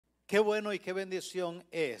Qué bueno y qué bendición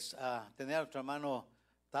es tener a nuestro hermano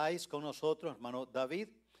Thais con nosotros, hermano David.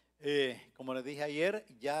 Como les dije ayer,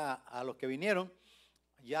 ya a los que vinieron,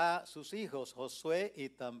 ya sus hijos Josué y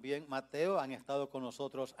también Mateo han estado con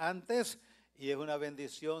nosotros antes y es una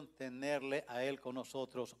bendición tenerle a él con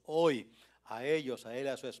nosotros hoy, a ellos, a él y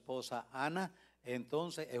a su esposa Ana.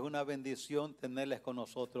 Entonces es una bendición tenerles con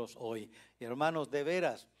nosotros hoy. Y hermanos, de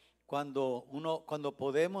veras, cuando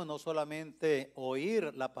podemos no solamente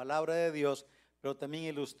oír la palabra de Dios, pero también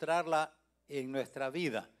ilustrarla en nuestra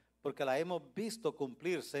vida, porque la hemos visto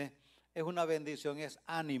cumplirse, es una bendición, es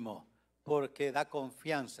ánimo, porque da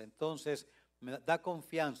confianza. Entonces, me da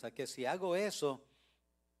confianza que si hago eso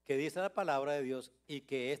que dice la palabra de Dios y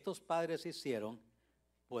que estos padres hicieron,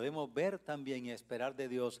 podemos ver también y esperar de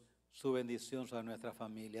Dios su bendición sobre nuestra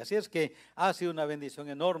familia. Así es que ha sido una bendición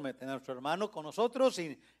enorme tener a nuestro hermano con nosotros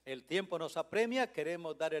y el tiempo nos apremia.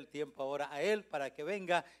 Queremos dar el tiempo ahora a él para que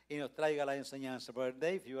venga y nos traiga la enseñanza. Brother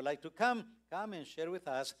Dave, if you would like to come and share with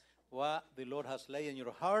us what the Lord has laid in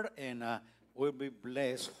your heart, and we'll be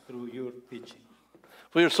blessed through your teaching.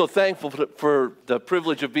 We are so thankful for the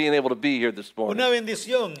privilege of being able to be here this morning. Una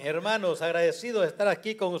bendición, hermanos, agradecidos de estar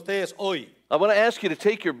aquí con ustedes hoy. I want to ask you to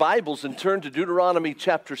take your Bibles and turn to Deuteronomy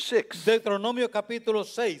chapter 6. Deuteronomio capítulo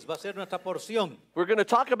 6 va a ser nuestra porción. We're going to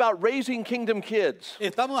talk about raising kingdom kids,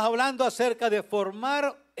 Estamos hablando acerca de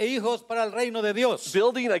formar hijos para el reino de Dios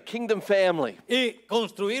building a kingdom family. y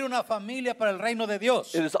construir una familia para el reino de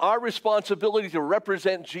Dios. It is our responsibility to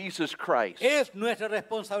represent Jesus Christ. Es nuestra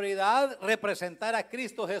responsabilidad representar a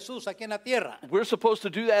Cristo Jesús aquí en la tierra. We're supposed to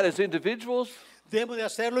do that as individuals, Debemos de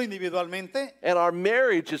hacerlo individualmente and our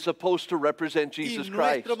marriage is supposed to represent y Jesus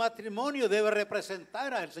Christ. nuestro matrimonio debe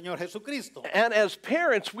representar al Señor Jesucristo. And as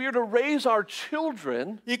parents, we are to raise our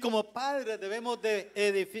children Y como padres debemos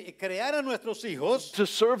de crear a nuestros hijos to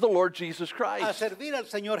serve the Lord Jesus a Christ. servir al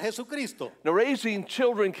Señor Jesucristo. Now, raising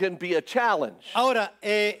children can be a challenge. Ahora,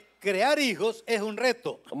 crear hijos es un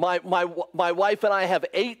reto. My wife and I have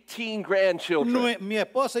 18 grandchildren. Mi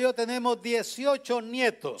esposa y yo tenemos 18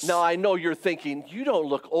 nietos. Now, I know you're thinking, you don't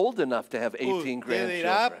look old enough to have 18 Usted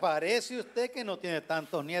dirá, grandchildren. parece usted que no tiene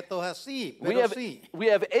tantos nietos así, pero sí.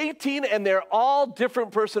 We have 18, and they're all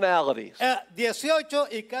different personalities. 18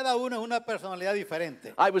 y cada uno es una personalidad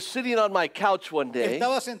diferente. I was sitting on my couch one day.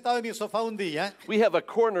 Estaba sentado en mi sofá un día. We have a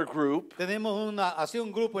corner group. Tenemos así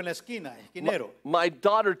un grupo en la esquina, esquinero. My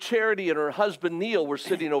daughter Charity and her husband Neil were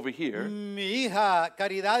sitting over here, Mi hija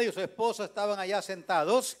Caridad y su esposo estaban allá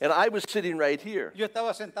sentados. and I was sitting right here. Yo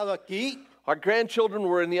estaba sentado aquí Our grandchildren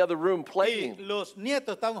were in the other room y playing. los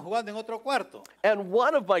nietos estaban jugando en otro cuarto. And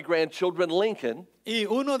one of my grandchildren, Lincoln, Y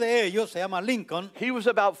uno de ellos se llama Lincoln. he was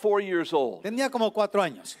about 4 years old. Tenía como 4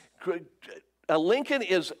 años. Lincoln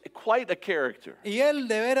is quite a character. Y él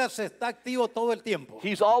de veras está activo todo el tiempo.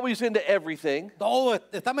 He's always into everything,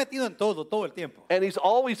 Está metido en todo el tiempo. and he's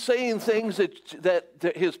always saying things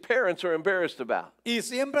that his parents are embarrassed about. Y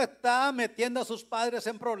siempre está metiendo a sus padres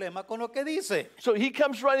en problemas con lo que dice. So he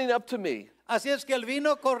comes running up to me. Así es que él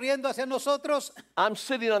vino corriendo hacia nosotros. I'm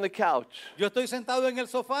sitting on the couch. Yo estoy sentado en el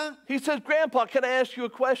sofá He says, "Grandpa, can I ask you a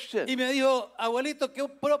question?" y me dijo, abuelito,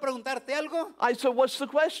 ¿puedo preguntarte algo? I said, "What's the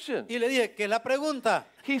question?" Y le dije, ¿qué es la pregunta?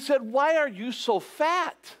 He said, "Why are you so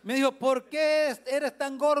fat?" Me dijo, ¿por qué eres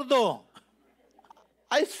tan gordo?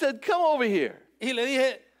 I said, "Come over here." Y le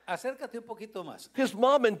dije, acércate un poquito más. His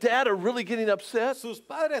mom and dad are really getting upset. Sus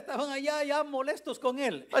padres estaban allá ya molestos con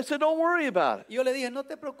él. I said, "Don't worry about it." Y yo le dije, no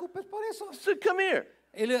te preocupes por eso. I said, "Come here."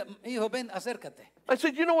 Y le dijo, ven, acércate. I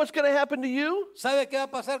said, "You know what's going to happen to you?" ¿Sabe qué va a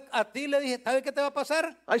pasar a ti? Le dije, ¿sabe qué te va a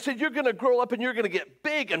pasar? I said, "You're going to grow up and you're going to get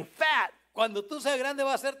big and fat." Cuando tú seas grande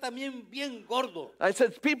vas a ser también bien gordo. I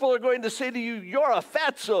said, "People are going to say to you, you're a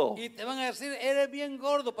fatso." Y te van a decir, eres bien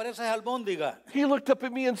gordo, pareces albóndiga. He looked up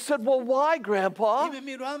at me and said, "Well, why, Y Grandpa?" me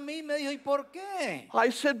miró a mí y me dijo, ¿y por qué? I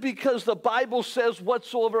said, "Because the Bible says,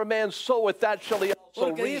 whatsoever a man soweth, that shall he also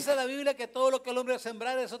Porque reap." dice la Biblia que todo lo que el hombre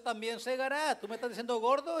sembrar, eso también segará. Tú me estás diciendo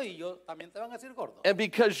gordo y yo también te van a decir gordo. And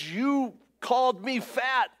because you called me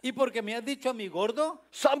fat, Y porque me has dicho a mí gordo,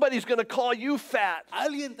 somebody's going to call you fat.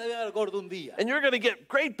 alguien te va a dar gordo un día. And you're going to get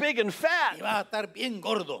great big and Y fat. vas a estar bien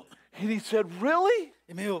gordo. And he said, "Really?"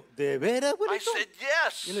 Y me dijo, ¿de veras, I abuelito? said,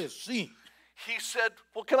 Y le "Yes." dije, sí. He said,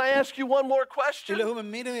 "Well, can I ask you one more Y le question?" dije,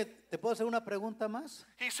 mire, ¿te puedo hacer una pregunta más?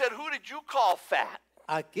 He said, "Who did you call fat?"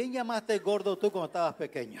 ¿A quién llamaste gordo tú cuando estabas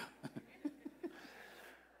pequeño?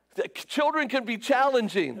 The children can be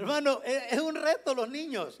challenging. Hermano, es un reto los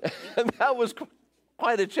niños. And that was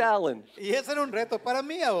quite a challenge. Y ese era un reto para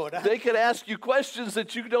mí ahora. They could ask you questions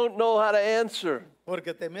that you don't know how to answer.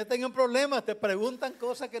 Porque te meten en problemas, te preguntan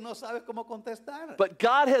cosas que no sabes cómo contestar. But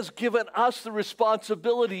God has given us the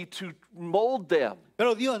responsibility to mold them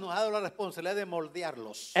Pero Dios nos ha dado la responsabilidad de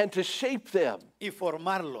moldearlos and to shape them y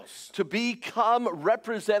formarlos to become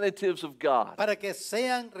representatives of God. para que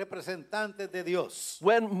sean representantes de Dios.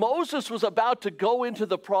 When Moses was about to go into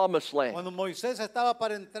the promised land, Cuando Moisés estaba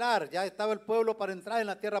para entrar, ya estaba el pueblo para entrar en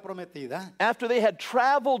la tierra prometida. after they had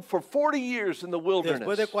traveled for 40 years in the Después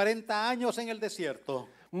de wilderness, 40 años en el desierto,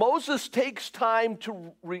 Moses takes time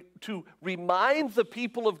to remind the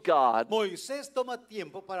people of God Moisés toma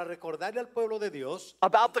tiempo para recordarle al pueblo de Dios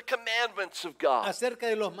about the commandments of God. acerca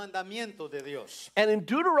de los mandamientos de Dios. And in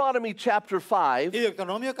Deuteronomy chapter 5, Y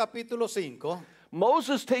Deuteronomio capítulo 5,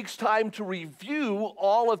 Moses takes time to review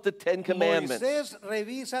all of the 10 commandments. Moisés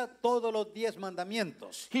revisa todos los 10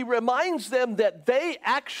 mandamientos. He reminds them that they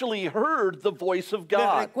actually heard the voice of Les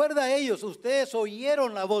God. recuerda a ellos, ustedes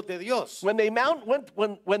oyeron la voz de Dios. When they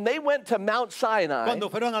went to Mount Sinai, Cuando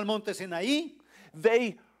fueron al monte Sinaí,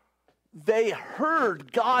 they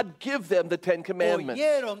heard God give them the 10 commandments.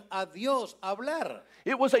 oyeron a Dios hablar.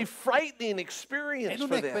 It was a frightening experience Es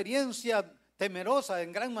una for them. experiencia temerosa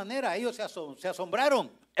en gran manera. Ellos se asombraron.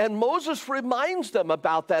 And Moses reminds them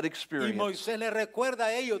about that Y experience. Moisés le recuerda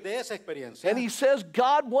a ellos de esa experiencia. And he says,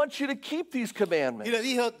 God wants you to keep these Y commandments. le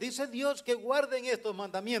dijo, dice Dios que guarden estos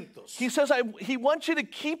mandamientos. He says, he wants you to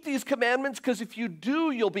keep these commandments because if you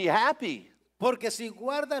do, you'll be happy. Porque si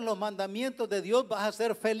guardas los mandamientos de Dios vas a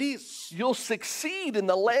ser feliz. You'll succeed in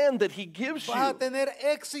the land that he gives Vas a you. tener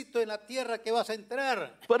éxito en la tierra que vas a entrar.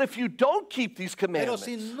 But if you don't keep these Pero commandments,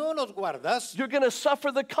 si no los guardas, you're going to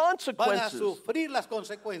suffer the van a consequences sufrir las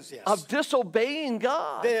consecuencias of disobeying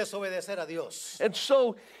God. de desobedecer a Dios. And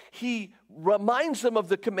so he reminds them of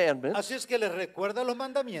the commandments. Así es que les recuerda los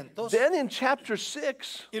mandamientos. Then in chapter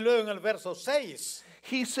 6, Y luego en el verso 6,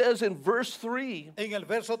 he says in verse 3, en el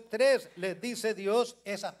verso 3, les dice Dios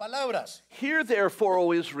esas palabras. Hear therefore,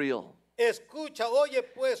 O Israel, Escucha, oye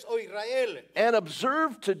pues, oh Israel, and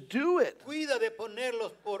observe to do it, cuida de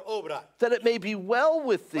ponerlos por obra, that it may be well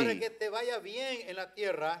with para thee, que te vaya bien en la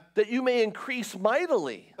tierra, that you may increase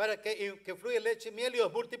mightily, para que fluya leche y miel y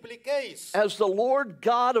os multipliquéis, as the Lord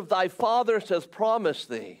God of thy fathers has promised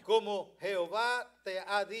thee. como Jehová te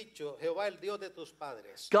ha dicho, Jehová el Dios de tus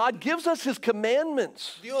padres. God gives us his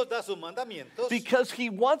commandments Dios da sus mandamientos because he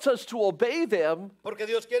wants us to obey them, porque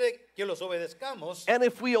Dios quiere que los obedezcamos. and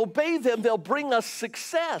if we obey them, they'll bring us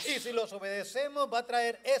success. Y si los obedecemos, va a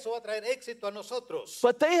traer éxito a nosotros.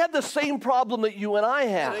 But they had the same problem that you and I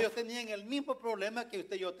Pero have. ellos tenían el mismo problema que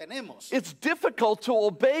usted y yo tenemos. It's difficult to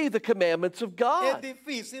obey the commandments of Es God.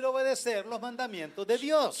 difícil obedecer los mandamientos de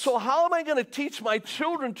Dios. So how am I going to teach my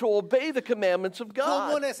children to obey the commandments of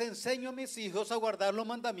 ¿Cómo God? les enseño a mis hijos a guardar los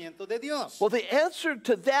mandamientos de Dios? Well, the answer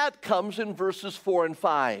to that comes in verses 4 and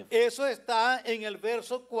 5. Eso está en el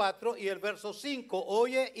verso 4 y el verso 5.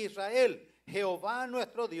 Oye Israel, Jehová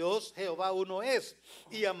nuestro Dios, Jehová uno es.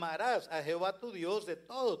 Y amarás a Jehová tu Dios de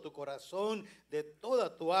todo tu corazón, de toda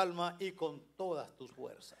tu alma y con todas tus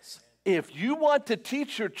fuerzas. If you want to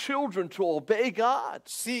teach your children to obey God,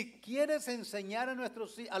 Si quieres enseñar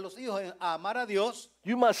a los hijos a amar a Dios,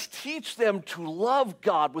 you must teach them to love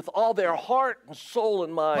God with all their heart and soul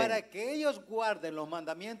and mind. para que ellos guarden los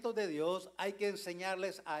mandamientos de Dios, hay que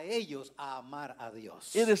enseñarles a ellos a amar a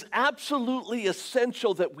Dios. It is absolutely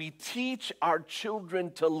essential that we teach our children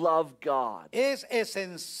to love God. Es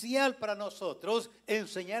esencial para nosotros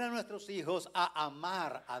enseñar a nuestros hijos a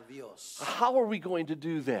amar a Dios. How are we going to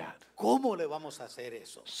do that? ¿Cómo le vamos a hacer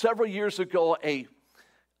eso? Several years ago,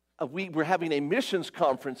 we were having a missions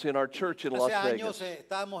conference in our church in Las Hace años Vegas.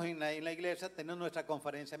 estábamos en la iglesia teniendo nuestra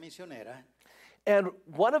conferencia misionera And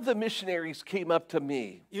one of the missionaries came up to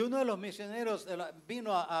me. y uno de los misioneros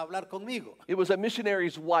vino a hablar conmigo. It was a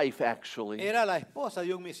missionary's wife, actually. Era la esposa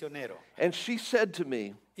de un misionero And she said to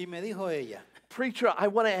me, y me dijo ella, Preacher, I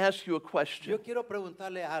want to ask you a question. yo quiero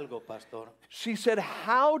preguntarle algo, pastor. She said,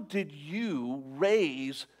 How did you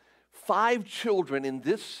raise 5 children in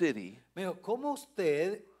this city Me dijo, ¿cómo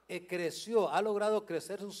usted creció, ha logrado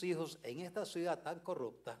crecer sus hijos en esta ciudad tan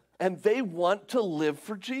corrupta? and they want to live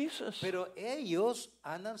for Jesus? Pero ellos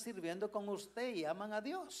andan sirviendo con usted y aman a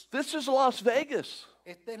Dios. This is Las Vegas.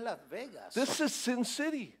 Esta es Las Vegas. This is Sin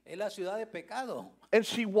City. Es la ciudad de pecado. And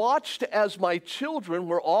she watched as my children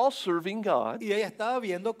were all serving God. Y ella estaba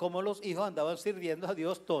viendo cómo los hijos andaban sirviendo a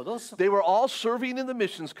Dios todos. They were all serving in the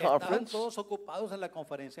missions Estaban conference, todos ocupados en la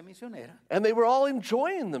conferencia misionera. and they were all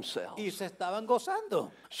enjoying themselves. Y se estaban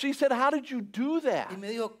gozando. She said, "How did you do that?" Y me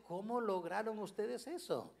dijo, ¿cómo lograron ustedes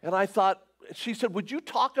eso? And I thought, she said, "Would you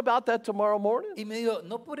talk about that tomorrow morning?" Y me dijo,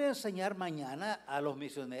 ¿no puede enseñar mañana a los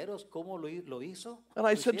misioneros cómo lo hizo? And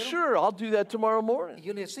I ¿Lo said, hicieron? "Sure, I'll do that tomorrow Y morning."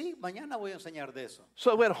 yo le dije, sí, mañana voy a enseñar de eso.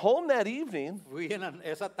 So I went home that evening, Fui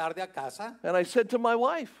esa tarde a casa and I said to my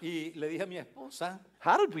wife, y le dije a mi esposa,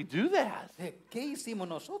 "How did we do that?" ¿qué hicimos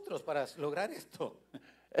nosotros para lograr esto?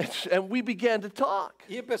 And we began to talk.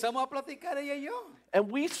 Y empezamos a platicar ella y yo. And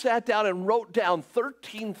we sat down and wrote down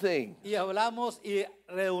 13 things Y hablamos y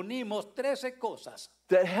reunimos 13 cosas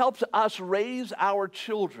that helped us raise our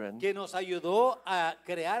children que nos ayudó a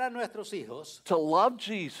crear a nuestros hijos to love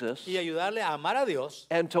Jesus y ayudarle a amar a Dios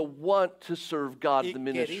and to want to serve God y in the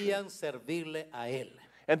ministry. querían servirle a Él.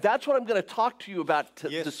 And that's what I'm going to talk to you about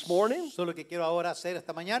Y this morning. eso es lo que quiero ahora hacer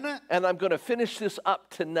esta mañana And I'm going to finish this up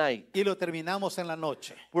tonight. y lo terminamos en la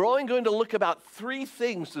noche. We're only going to look about 3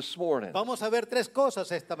 things this morning. Vamos a ver 3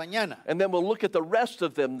 cosas esta mañana And then we'll look at the rest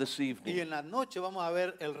of them this y evening. en la noche vamos a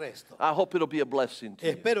ver el resto. I hope it'll be a blessing to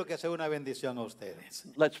you. Espero que sea una bendición a ustedes.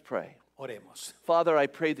 Let's pray. Oremos. Father, I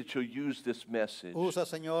pray that you'll use this message Usa,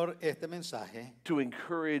 Señor, este mensaje to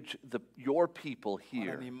encourage your people para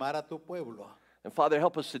here. animar a tu pueblo. And Father,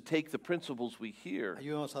 help us to take the principles we hear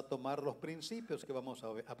Ayúdanos a tomar los principios que vamos a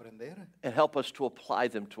aprender and help us to apply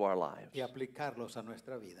them to our lives. y aplicarlos a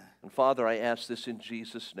nuestra vida. And Father, I ask this in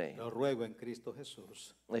Jesus' name. Lo ruego en Cristo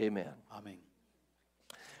Jesús. Amen. Amén.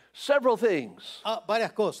 Several things.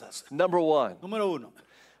 Varias cosas. Number 1, Número 1,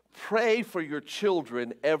 pray for your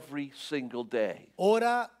children every single day.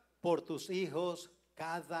 ora por tus hijos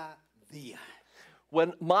cada día.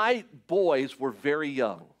 When my boys were very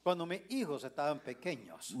young, Cuando mis hijos estaban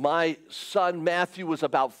pequeños, my son Matthew was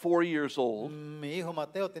about 4 years old. mi hijo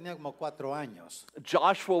Mateo tenía como 4 años,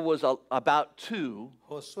 Joshua was about 2.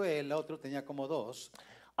 Josué, el otro, tenía como 2.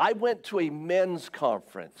 I went to a men's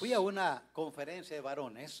conference Fui a una conferencia de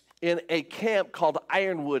varones in a camp called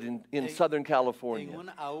Ironwood in Southern en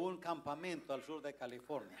California. a un campamento al sur de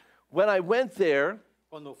California. When I went there,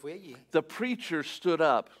 Cuando fui allí, the preacher stood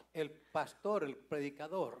up. el pastor, el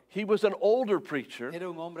predicador, He was an older preacher, era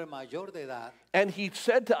un hombre mayor de edad and he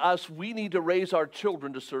said to us, we need to raise our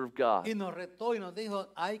children to serve God. y nos retó y nos dijo,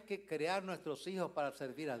 hay que crear nuestros hijos para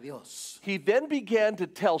servir a Dios. He then began to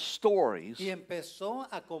tell stories Y empezó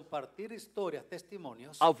a compartir historias,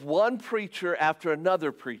 testimonios of one preacher after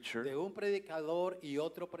another preacher de un predicador y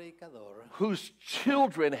otro predicador whose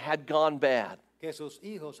children had gone bad. que sus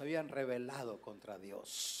hijos se habían rebelado contra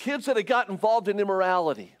Dios. Kids that had got involved in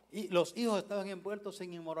immorality. Y los hijos estaban envueltos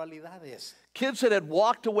en inmoralidades, Kids that had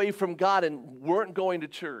walked away from God and weren't going to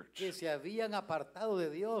church. que se habían apartado de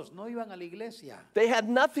Dios, no iban a la iglesia, They had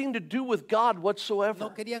nothing to do with God no whatsoever.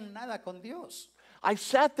 querían nada con Dios. I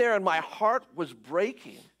sat there and my heart was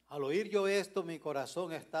breaking. Al oír yo esto, mi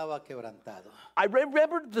corazón estaba quebrantado. I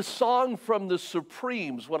remembered the song from the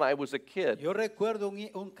Supremes when I was a kid. Yo recuerdo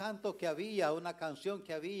un canto que había, una canción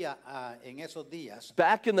que había en esos días,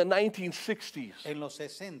 Back in the 1960s, en los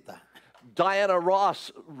 60. Diana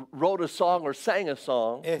Ross wrote a song or sang a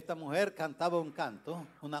song Esta mujer cantaba un canto,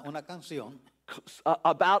 una canción,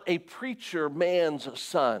 about a preacher man's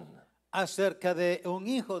son. acerca de un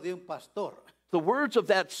hijo de un pastor. The words of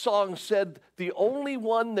that song said, "The only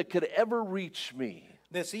one that could ever reach me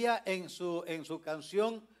Decía en su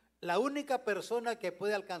canción, la única persona que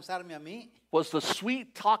puede alcanzarme a mí, was the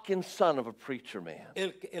sweet talking son of a preacher man."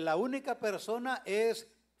 la única persona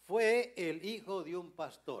fue el hijo de un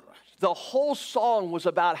pastor. The whole song was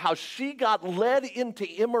about how she got led into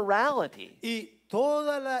immorality Y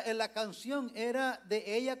toda la canción era de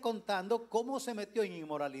ella contando cómo se metió en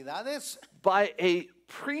inmoralidades, by a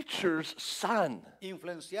preacher's son.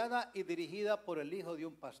 influenciada y dirigida por el hijo de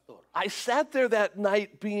un pastor. I sat there that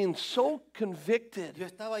night being so convicted Yo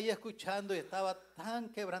estaba ahí escuchando y estaba tan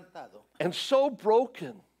quebrantado, and so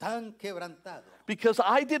broken because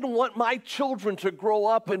I didn't want my children to grow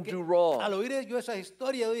up and do Al wrong. oír yo esa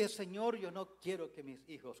historia, yo dije, Señor, yo no quiero que mis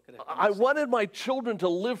hijos crezcan I así. wanted my children to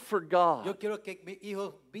live for Yo God. quiero que mis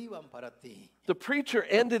hijos vivan para ti. The preacher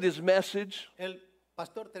ended his message El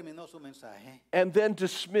pastor terminó su mensaje and then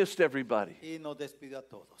dismissed everybody. y nos despidió a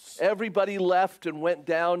todos. Everybody left and went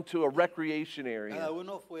down to a recreation area. Cada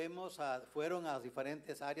uno fueron a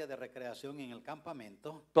diferentes áreas de recreación en el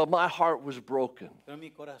campamento, But my heart was broken. pero mi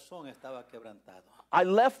corazón estaba quebrantado. I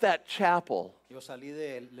left that chapel Yo salí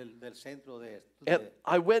del centro and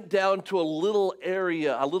I went down to a little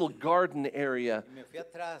area, a little garden area, y me fui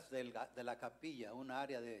atrás de la capilla, una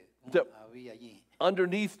área The- había allí.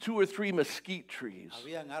 underneath 2 or 3 mesquite trees.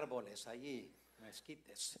 Habían árboles allí,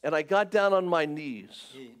 mezquites, And I got down on my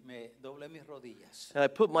knees y me doblé mis rodillas. and I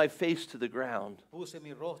put my face to the ground. Puse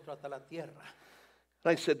mi rostro hasta la tierra.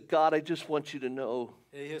 And I said, God, I just want you to know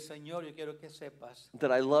Le dije, Señor, yo quiero que sepas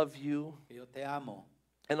that I love you que yo te amo.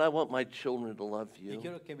 and I want my children to love Y you.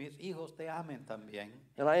 quiero que mis hijos te amen también.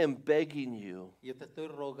 And I am begging you Y yo te estoy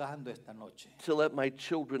rogando esta noche to let my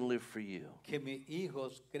children live for you. que mis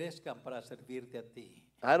hijos crezcan para servirte a ti.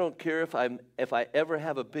 I don't care if I ever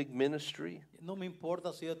have a big ministry. No me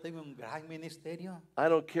importa si yo tengo un gran ministerio. I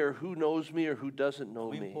don't care who knows me or who doesn't know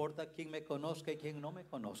No me me. importa quién me conozca y quién no me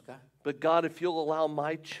conozca. But God, if you'll allow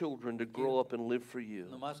my children to grow up and live for you,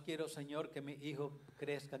 Nomás quiero, Señor, que mis hijos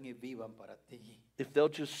crezcan y vivan para ti. if they'll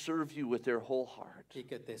just serve you with their whole heart, Y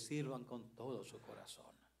que te sirvan con todo su corazón.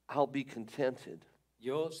 I'll be contented.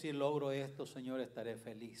 Yo si logro esto, Señor, estaré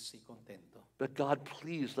feliz y contento. But God,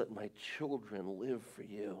 please let my children live for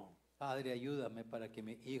you. Padre, ayúdame para que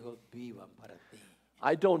mis hijos vivan para ti.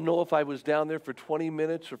 I don't know if I was down there for 20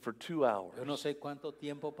 minutes or for 2 hours, Yo no sé cuánto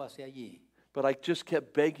tiempo pasé allí, but I just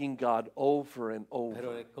kept begging God over and pero over.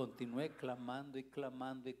 le continué clamando y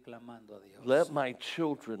clamando y clamando a Dios. Let my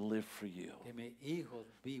children live for you. Que mis hijos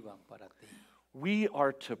vivan para ti. We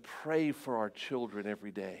are to pray for our children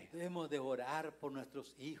every day. Debemos de orar por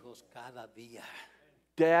nuestros hijos cada día.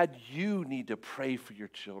 Dad, you need to pray for your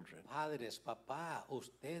children. Padres, papá,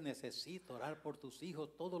 usted necesita orar por tus hijos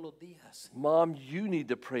todos los días. Mom, you need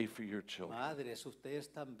to pray for your children. Madres, ustedes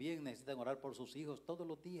también necesitan orar por sus hijos todos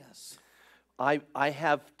los días. I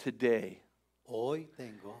have today Hoy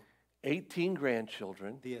tengo 18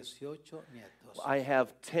 grandchildren. 18 nietos. I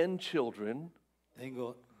have 10 children,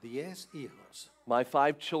 Tengo 10 hijos. my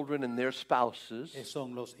 5 children and their spouses,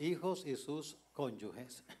 Son los hijos y sus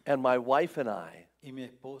cónyuges. and my wife and I. Y mi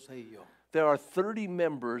esposa y yo. There are 30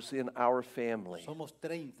 members in our family. Somos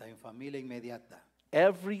 30 en familia inmediata.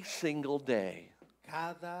 Every single day,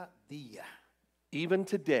 Cada día, even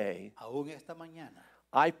today, aún esta mañana,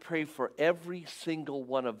 I pray for every single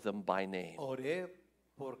one of them by name. oré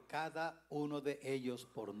por cada uno de ellos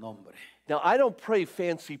por nombre. Now, I don't pray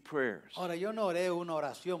fancy prayers. Ahora, yo no oré una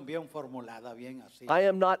oración bien formulada, bien así. I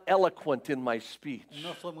am not eloquent in my speech.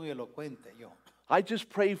 No soy muy elocuente yo. I just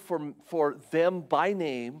pray for them by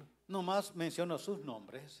name Nomás menciono sus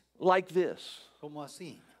nombres, like this. como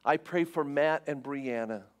así. I pray for Matt and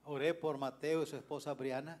Brianna. Oré por Mateo y su esposa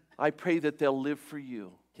Briana, I pray that they'll live for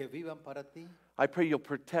you. que vivan para ti, I pray you'll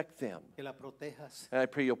protect them. que la protejas And I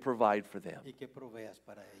pray you'll provide for them. y que proveas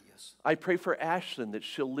para ellos. I pray for Ashlyn that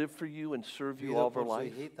she'll live for you and serve you all Pido of her por su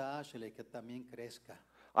life. hijita Ashley que también crezca,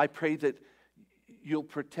 I pray that you'll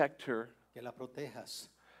protect her. que la protejas,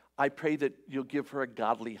 I pray that you'll give her a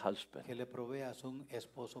godly husband. que le proveas un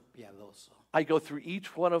esposo piadoso. I go through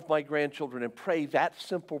each one of my grandchildren and pray that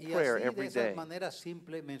simple Y prayer así, de every esa day. manera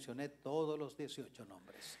simple, mencioné todos los 18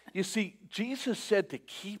 nombres. You see, Jesus said to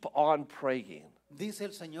keep on praying. Dice el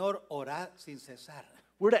Señor, orad sin cesar.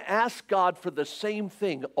 We're to ask God for the same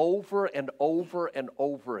thing over and over and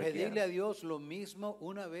over Pedirle again. a Dios lo mismo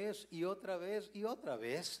una vez y otra vez y otra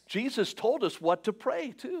vez. Jesus told us what to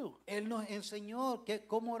pray too. Él nos enseñó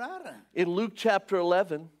cómo orar. In Luke chapter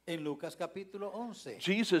 11, En Lucas capítulo 11,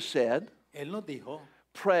 Jesus said, Él nos dijo,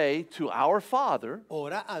 pray to our Father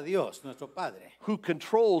ora a Dios, nuestro Padre, who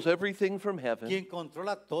controls everything from heaven. quien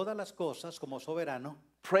controla todas las cosas como soberano,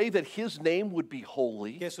 Pray that his name would be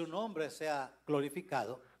holy, que su nombre sea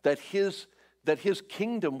glorificado, that his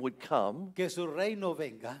kingdom would come, que su reino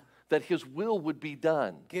venga, that his will would be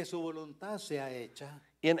done que su voluntad sea hecha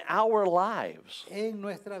in our lives, en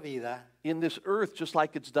nuestra vida, in this earth, just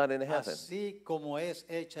like it's done in heaven. así como es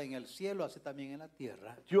hecha en el cielo, así también en la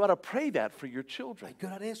tierra. You ought to pray that for your children. Hay que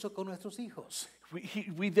orar eso con nuestros hijos.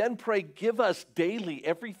 We then pray, give us daily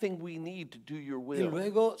everything we need to do your Y will.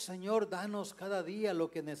 luego, Señor, danos cada día lo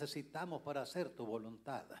que necesitamos para hacer tu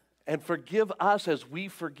voluntad. And forgive us as we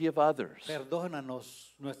forgive others.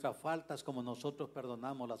 Perdónanos nuestras faltas como nosotros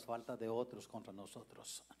perdonamos las faltas de otros contra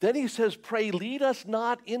nosotros. Then he says, pray, lead us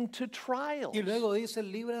not into trials. Y luego dice,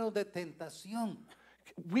 líbranos de tentación.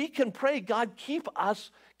 we can pray, God, keep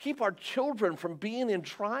our children from being in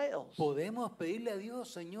trials. Podemos pedirle a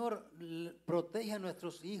Dios, Señor, protege a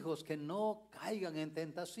nuestros hijos que no caigan en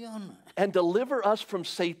tentación. And deliver us from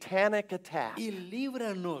satanic attacks. Y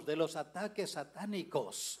líbranos de los ataques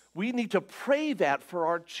satánicos. We need to pray that for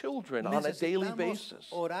our children on a daily Necesitamos basis.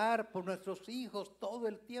 orar por nuestros hijos todo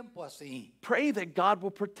el tiempo así. Pray that God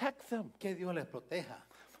will protect them. Que Dios les proteja.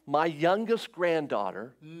 My youngest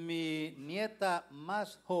granddaughter Mi nieta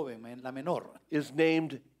más joven, la menor, is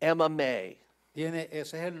named Emma May. ese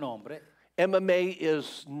es el nombre. Emma May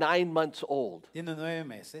is 9 months old. Tiene 9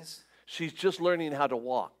 meses. She's just learning how to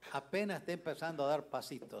walk. Apenas está empezando a dar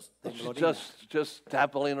pasitos. She's Temblorina. just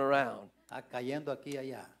dabbling around. Está cayendo aquí y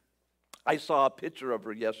allá. I saw a picture of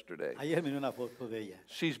her yesterday. Ayer miré una foto de ella.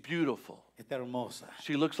 She's beautiful. Está hermosa.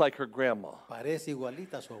 She looks like her grandma. Parece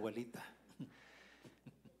igualita a su abuelita.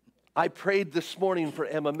 I prayed this morning for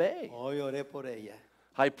Emma May. Hoy oré por ella.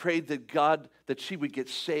 I prayed that she would get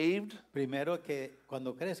saved Primero que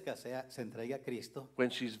cuando crezca se entregue a Cristo. when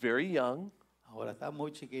she's very young. Ahora está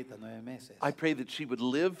muy chiquita, 9 meses. I pray that she would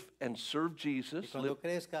live and serve Y Jesus. cuando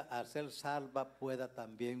crezca, al ser salva, pueda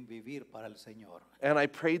también vivir para el Señor. And I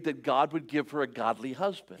prayed that God would give her a godly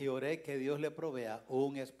husband. Y oré que Dios le provea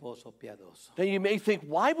un esposo piadoso. Now you may think,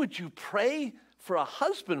 why would you pray for a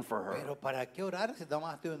husband for her? Pero ¿para qué orar si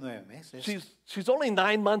nomás tiene 9 meses? She's only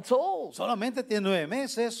 9 months old. Solamente tiene 9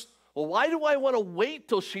 meses. Well, why do I want to wait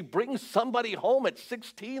till she brings somebody home at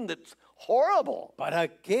 16 that's horrible? ¿Para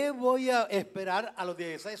qué voy a esperar a los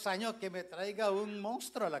 16 años que me traiga un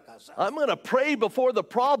monstruo a la casa? I'm going to pray before the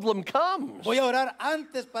problem comes. Voy a orar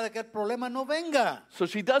antes para que el problema no venga. So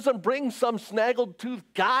she doesn't bring some snaggle-tooth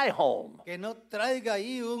guy home. Que no traiga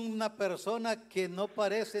ahí una persona que no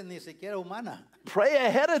parece ni siquiera humana. Pray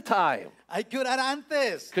ahead of time. Hay que orar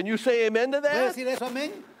antes. Can you say amen to ¿Puedes that? decir eso,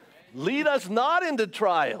 amén? Lead us not into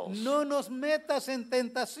trials. No nos metas en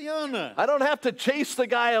tentación. I don't have to chase the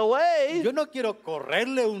guy away. Yo no quiero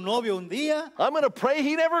correrle un novio un día. I'm going to pray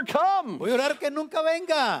he never comes. Voy a orar que nunca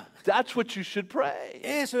venga. That's what you should pray.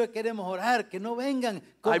 Eso es que queremos orar, que no vengan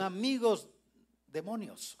con I- amigos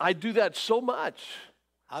demonios. I do that so much.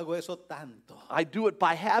 Hago eso tanto. I do it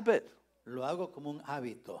by habit. Lo hago como un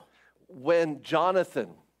hábito. When Jonathan,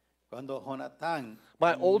 Cuando Jonatán,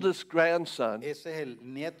 my oldest grandson, ese es el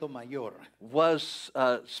nieto mayor, was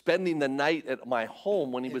spending the night at my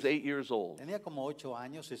home when he was 8 years old. tenía como 8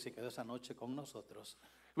 años y se quedó esa noche con nosotros.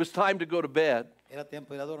 It was time to go to bed, Era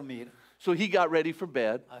tiempo de ir a dormir. so he got ready for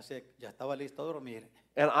bed, Ya estaba listo a dormir.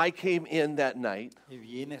 and I came in that night. Y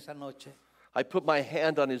vine esa noche, I put my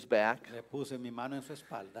hand on his back, le puse mi mano en su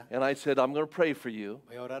espalda. and I said, I'm going to pray for you.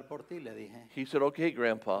 Voy a orar por ti, le dije. He said, okay,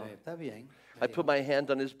 Grandpa. Está bien. I put my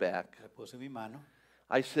hand on his back. Le puse mi mano.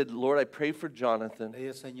 I said, Lord, I pray for Jonathan. Le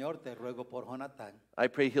dije, Señor, te ruego por Jonatán. I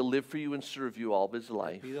pray he'll live for you and serve you all of his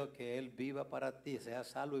life. Pido que él viva para ti, sea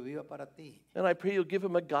salvo y viva para ti. And I pray you'll give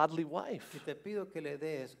him a godly Y wife. te pido que le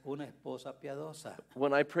des una esposa piadosa.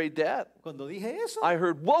 When I prayed that, Cuando dije eso, I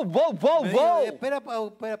heard, whoa, whoa, whoa, me dijo, whoa.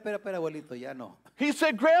 espera, abuelito, ya no. He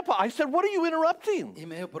said, Grandpa. I said, what are you interrupting? Y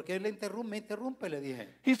me dijo, ¿por qué me interrumpe? Le dije.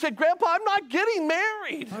 He said, Grandpa, I'm not getting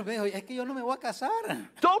married. No, me dijo, es que yo no me voy a casar.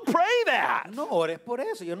 Don't pray that. No ores por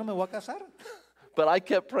eso, yo no me voy a casar. But I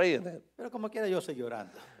kept praying it. Pero como quiera yo seguí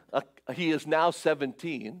orando. He is now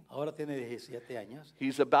 17. Ahora tiene 17 años,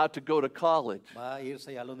 He's about to go to college. va a irse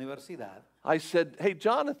a la universidad. I said, hey,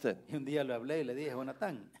 Jonathan. Y un día le hablé y le dije,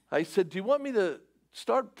 Jonatán, I said, do you want me to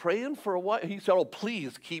start praying for a while? He said, oh,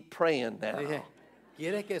 please keep praying le dije, now.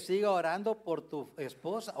 ¿quieres que siga orando por tu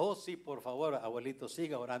esposa? Oh, sí, por favor, abuelito,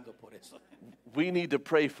 siga orando por eso. We need to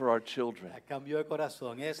pray for our children A cambio de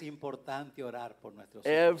corazón, es importante orar por nuestros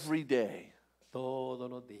hijos every day. todos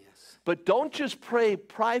los días. But don't just pray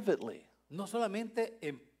privately. No solamente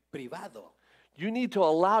en privado. You need to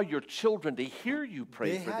allow your children to hear you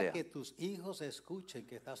pray for Deja que them. tus hijos escuchen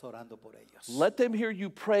que estás orando por ellos. Let them hear you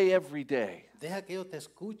pray every day. Deja que ellos te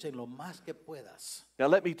escuchen lo más que puedas. Now,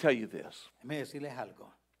 let me tell you this. Déjame decirles algo.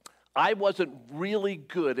 I wasn't really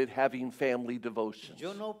good at having family devotions.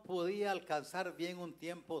 Yo no podía alcanzar bien un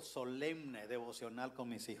tiempo solemne, devocional con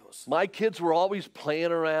mis hijos. My kids were always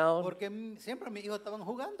playing around. Porque siempre mis hijos estaban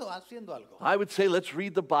jugando, haciendo algo. I would say, let's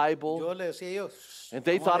read the Bible. Yo le decía a ellos, And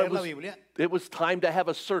they vamos a thought leer la Biblia. it was time to have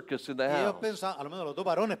a circus in the Y ellos house. pensaban, a lo menos los dos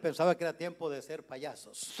varones pensaban que era tiempo de ser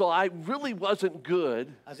payasos. So I really wasn't good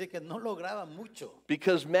Así que no lograban mucho.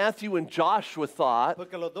 because Matthew and Joshua thought,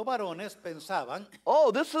 Porque los dos varones pensaban,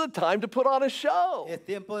 oh, this is the time to put on a show. es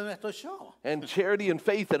tiempo de nuestro show. And Charity and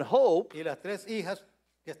Faith and Hope Y las tres hijas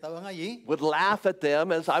que estaban allí would laugh at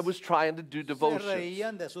them as I was trying to do se devotions.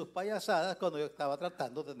 reían de sus payasadas cuando yo estaba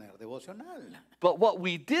tratando de tener devocional. But what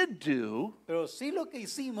we did do Pero sí lo que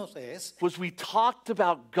hicimos es, was we talked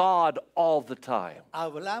about God all the time.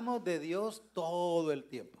 hablamos de Dios todo el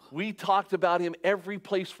tiempo, We talked about him every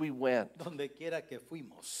place we went. donde quiera que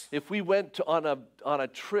fuimos. If we went on a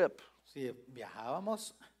trip, Si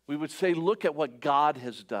viajábamos, we would say, look at what God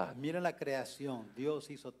has done. mira la creación, Dios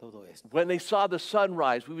hizo todo esto. When they saw the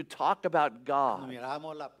sunrise, we would talk about Cuando God.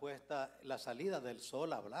 mirábamos la salida del sol,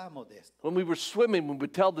 hablábamos de esto. When we were swimming, we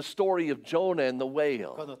would tell the story of Jonah and the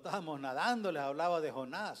whale. Cuando estábamos nadando, les hablaba de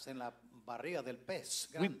Jonás en la barriga del pez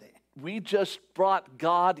grande. We just brought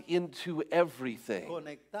God into everything.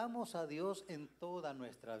 Conectamos a Dios en toda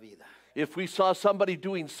nuestra vida. If we saw somebody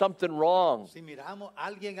doing something wrong, Si miramos a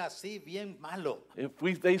alguien así bien malo,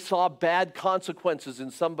 if they saw bad consequences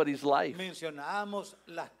in somebody's life, mencionábamos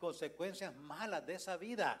las consecuencias malas de esa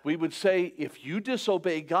vida. we would say, if you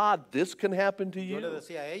disobey God, this can happen to Yo le you.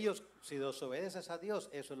 decía a ellos, si desobedeces a Dios,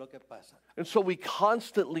 eso es lo que pasa. And so we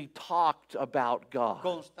constantly talked about God.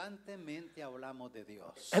 Constantemente hablamos de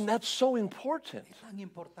Dios. And that's so important. Es tan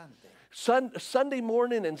importante. Sunday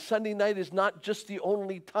morning and Sunday night is not just the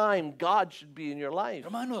only time God should be in your life.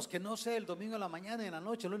 Hermanos, que no sea el domingo en la mañana y en la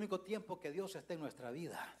noche el único tiempo que Dios esté en nuestra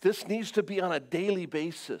vida. This needs to be on a daily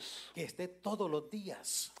basis. Que esté todos los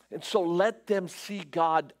días. And so let them see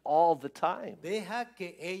God all the time. Deja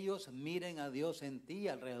que ellos miren a Dios en ti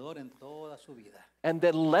alrededor en toda su vida. And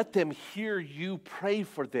then let them hear you pray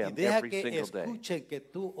for Y them deja every que single day. escuchen que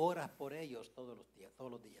tú oras por ellos todos los días,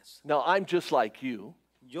 todos los días. Now, I'm just like you.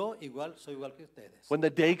 Yo igual soy igual que ustedes. When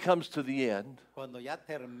the day comes to the end, Cuando ya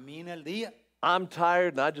termina el día, I'm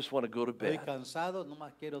tired and I just want to go to estoy bed. cansado, no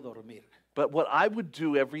más quiero dormir. But what I would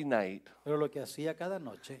do every night, Pero lo que hacía cada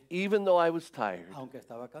noche, even though I was tired, aunque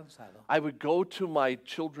estaba cansado, I would go to my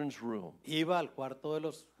children's room. iba al cuarto de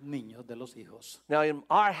los niños, de los hijos. Now, in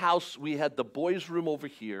our house, we had the boys' room over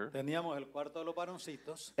here, Teníamos el cuarto de los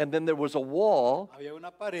varoncitos. and then there was a wall Había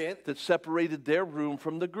una pared that separated their room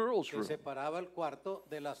from the girls' que room. separaba el cuarto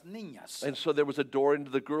de las niñas. And so there was a door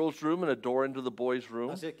into the girls' room and a door into the boys'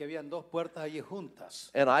 room. Así que habían dos puertas allí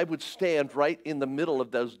juntas. And I would stand right in the middle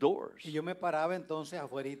of those doors Y yo me paraba entonces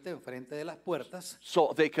afuerita, enfrente de las puertas,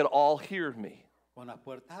 so they could all hear me. con las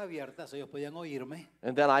puertas abiertas, ellos podían oírme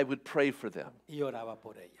And then I would pray for them. y oraba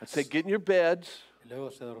por I'd ellas. say, get in your beds. Y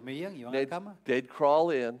luego se dormían, iban a la They'd, cama, they'd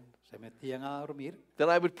crawl in. se metían a dormir Then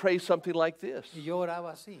I would pray something like this. y yo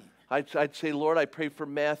oraba así. I'd say, Lord, I pray for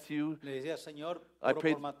Matthew. Le decía, Señor, I oro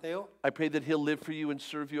prayed- por Mateo, I pray that he'll live for you and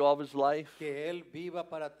serve you all of his life. que él viva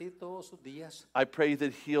para ti todos sus días. I pray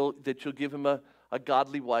that you'll give him a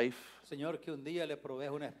godly wife. Señor, que un día le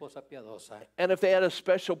proveas una esposa piadosa. And if they had a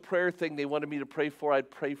special prayer thing they wanted me to pray for, I'd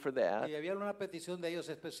pray for that. Si había una petición de ellos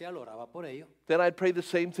especial, oraba por ello. Then I'd pray the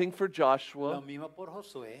same thing for Lo Joshua. mismo por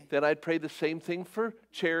Josué, Then I'd pray the same thing for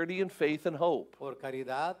charity and faith and hope. por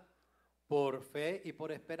caridad, por fe y por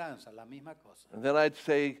esperanza, la misma cosa. And then I'd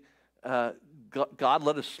say, God,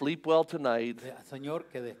 let us sleep well tonight. Señor,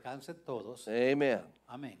 que descansen todos. Amen.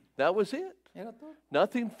 Amén. That was it. Era todo.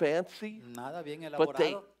 Nothing fancy. Nada bien But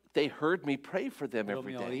elaborado, they heard me pray for them pero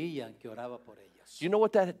every me day. oían que oraba por ellas. You know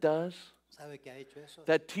what that does? ¿Sabe qué ha hecho eso?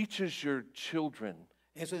 That teaches your children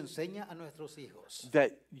Eso enseña a nuestros hijos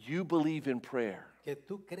that you believe in prayer. que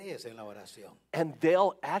tú crees en la oración. And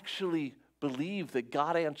they'll actually believe that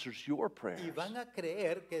God answers your prayers. Y van a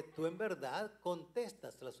creer que tú en verdad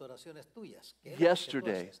contestas las oraciones tuyas. Que es lo que tú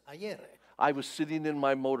Yesterday. haces. Ayer I was sitting in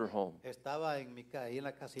my motorhome, estaba ahí en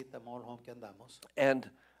la casita motorhome que andamos and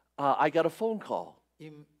I got a phone call y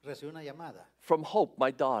recibí una llamada. from Hope, my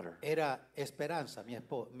daughter. Era Esperanza, mi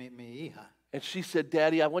hija, And she said,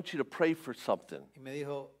 Daddy, I want you to pray for something. y me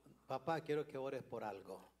dijo, papá, quiero que ores por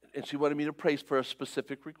algo. And she wanted me to pray for a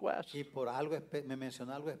specific request. Y por algo, me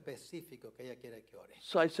mencionó algo específico que ella quiere que ore.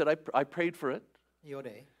 So I said, I prayed for it. Y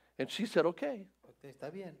oré, And she said, okay. "Ok,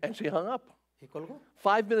 está bien. And she hung up. Y colgó.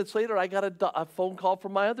 5 minutes later, I got a phone call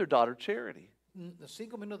from my other daughter, Charity.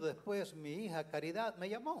 5 minutos después, mi hija Caridad me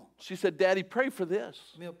llamó. She said, Daddy, pray for this.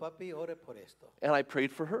 Me dijo, papi, ore por esto. And I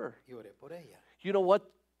prayed for her. Y oré por ella. You know what?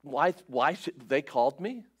 Why they called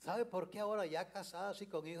me? ¿Sabe por qué ahora ya casadas y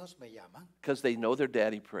con hijos me llaman? Because they know their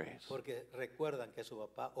daddy prays. Porque recuerdan que su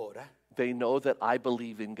papá ora. They know that I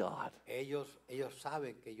believe in God. Ellos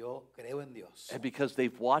saben que yo creo en Dios. And because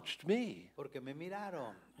they've watched me, Porque me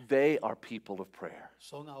miraron. they are people of prayer.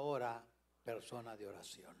 Son ahora personas de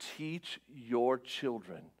oración. Teach your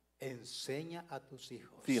children Enseña a tus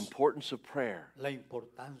hijos the importance of prayer la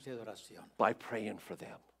importancia de oración, by praying for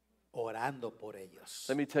them. orando por ellos.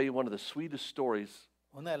 Let me tell you one of the sweetest stories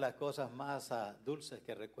Una de las cosas más dulces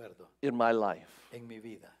que recuerdo in my life. en mi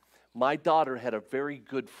vida. My daughter had a very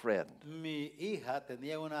good friend. Mi hija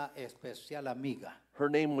tenía una especial amiga. Her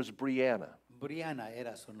name was Brianna. Brianna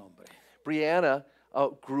era su nombre. Brianna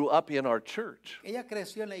grew up in our church, Ella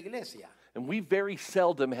creció en la iglesia. and we very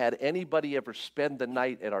seldom had anybody ever spend the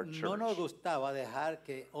night at our No nos church. gustaba dejar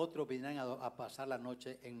que otros vinieran a pasar la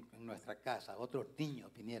noche en nuestra casa, otros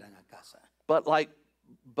niños vinieran a casa.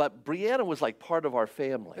 But Brianna was like part of our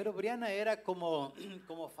family, Pero Brianna era como,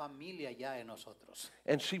 como familia ya de nosotros.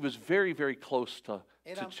 and she was very, very close to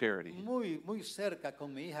Era Charity. muy cerca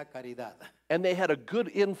con mi hija Caridad. And they had a good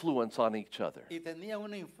influence on each other. Y tenía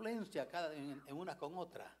una influencia en una con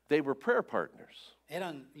otra. They were prayer partners.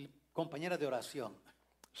 Eran compañeras de oración.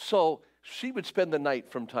 So she would spend the night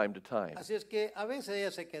from time to time. Así es que a veces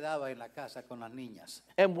ella se quedaba en la casa con las niñas.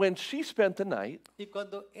 And when she spent the night, Y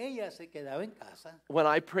cuando ella se quedaba en casa, when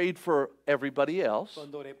I prayed for everybody else,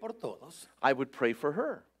 cuando oré por todos, I would pray for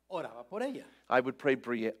her. oraba por ella. I would pray,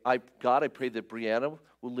 God, I pray that Brianna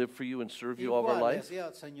will live for you and serve you all of her Igual life.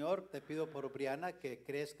 decía, Señor, te pido por Brianna que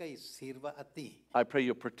crezca y sirva a ti, I pray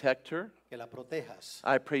you'll protect her. que la protejas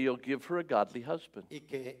I pray you'll give her a godly husband. y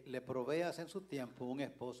que le proveas en su tiempo un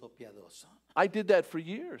esposo piadoso. I did that for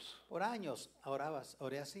years. Por años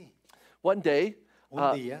oré así. One day,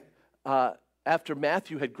 Un día, after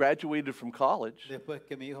Matthew had graduated from college, después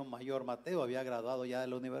que mi hijo mayor Mateo había graduado ya de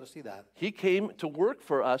la universidad, he came to work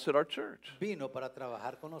for us at our church. vino para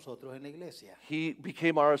trabajar con nosotros en la iglesia. He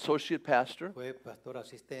became our associate pastor. Fue pastor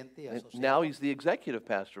asistente y And asociado. now he's the executive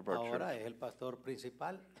pastor of our church. Ahora es el pastor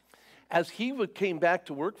principal. As he came back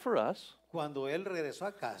to work for us, Cuando él regresó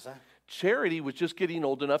a casa, Charity was just getting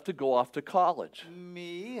old enough to go off to college.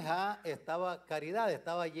 mi hija Caridad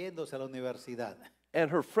estaba yéndose a la universidad. And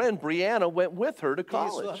her friend Brianna went with her to Y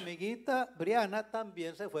su college. amiguita Brianna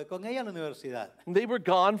también se fue con ella a la universidad. They were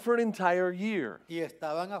gone for an entire year. Y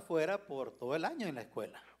estaban afuera por todo el año en la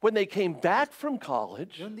escuela. When they came back from Y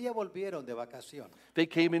college, un día volvieron de vacación. they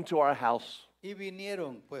came into our house. Y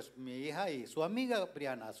vinieron, pues, mi hija y su amiga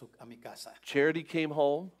Brianna a mi casa. Charity came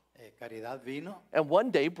home. Caridad vino. And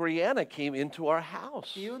one day, Brianna came into our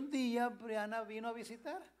house. Y un día Brianna vino a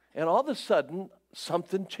visitar. And all of a sudden,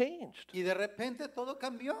 something changed. Y de repente todo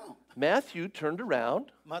cambió. Matthew turned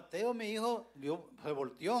around Mateo, mi hijo, se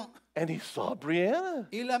volteó and he saw Brianna.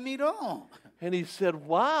 y la miró. And he said,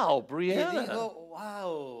 Wow, Y Brianna. dijo,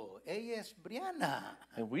 wow, ella es Brianna.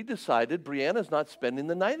 And we decided Brianna's not spending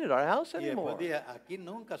the night at our house Y después anymore. dije, aquí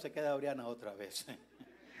nunca se queda Brianna otra vez.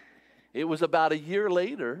 It was about a year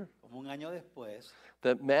later Como un año después,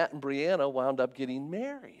 that Matt and Brianna wound up getting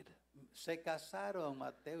married. se casaron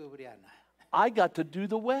Mateo y Brianna. I got to do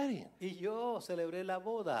the wedding. Y yo celebré la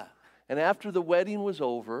boda. And after the wedding was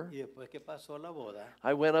over, Y después que pasó la boda,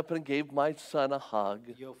 I went up and gave my son a hug.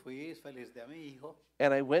 yo fui feliz de a mi hijo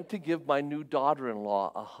And I went to give my new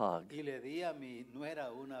daughter-in-law a hug. y le di a mi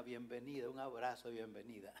nuera una bienvenida, un abrazo de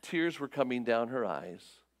bienvenida. Tears were coming down her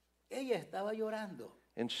eyes. Ella estaba llorando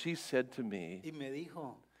And she said to me, y me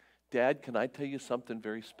dijo, Dad, can I tell you something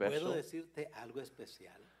very ¿puedo special? decirte algo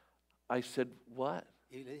especial? I said, What?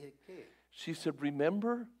 Y le dije, ¿qué? She said,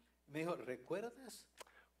 Remember Me dijo, ¿recuerdas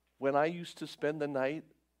when I used to spend the night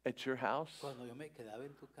at your house cuando yo me quedaba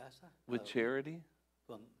en tu casa with Charity?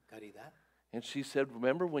 con Caridad? And she said,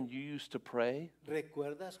 Remember when you used to pray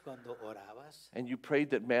 ¿Recuerdas cuando orabas and you prayed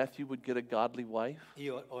that Matthew would get a godly wife y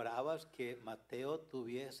orabas que Mateo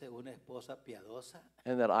tuviese una esposa piadosa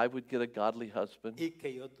and that I would get a godly husband? y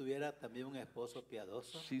que yo tuviera también un esposo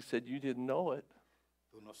piadoso? She said, You didn't know it,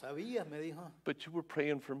 Tú no sabías, me dijo, but you were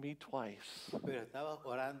praying for me twice. pero estaba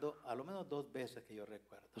orando a lo menos 2 veces que yo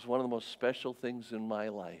recuerdo. It was one of the most special things in my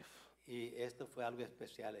life. Y esto fue algo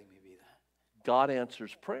especial en mi vida. God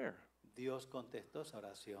answers prayer, Dios contestó esa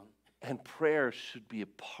oración. and prayer should be a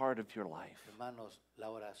part of your life. Hermanos, la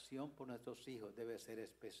oración por nuestros hijos debe ser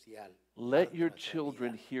especial. Let parte de your nuestra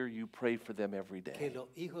children vida. hear you pray for them every Que day. los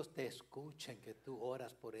hijos te escuchen, que tú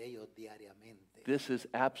oras por ellos diariamente. This is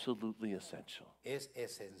absolutely essential. Es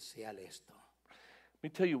esencial esto. Let me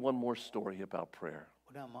tell you one more story about prayer.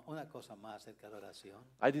 Una cosa más acerca de oración.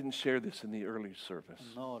 I didn't share this in the early service.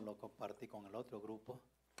 No lo compartí con el otro grupo.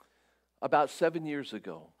 About 7 years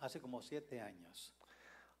ago, Hace como 7 años,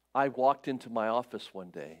 I walked into my office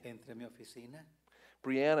one day. entré a mi oficina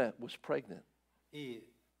Brianna was pregnant. y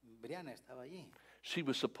Brianna estaba allí. She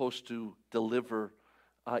was supposed to deliver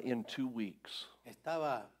in 2 weeks.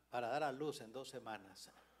 Estaba para dar a luz en 2 semanas.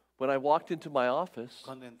 When I walked into my office,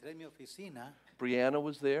 Cuando entré en mi oficina, Brianna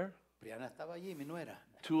was there. Brianna estaba allí, mi nuera.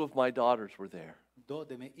 2 of my daughters were there, 2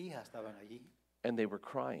 de mis hijas estaban allí. and they were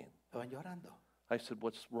crying. Estaban llorando. I said,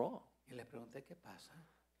 What's wrong? Y les pregunté, ¿qué pasa?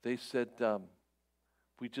 They said,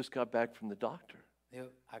 we just got back from the doctor. Dijo,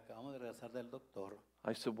 acabamos de regresar del doctor.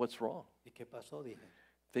 I said, what's wrong? ¿Y qué pasó? Dije.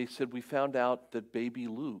 They said, we found out that baby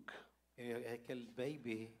Luke, Y dijo, es que el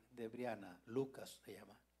baby de Brianna, Lucas se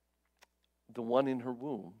llama, the one in her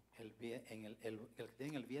womb, el que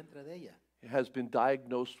tiene en el vientre de ella, has been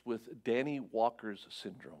diagnosed with Danny Walker's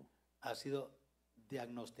syndrome. ha sido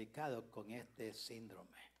diagnosticado con este síndrome.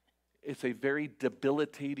 It's a very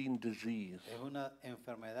debilitating disease. Es una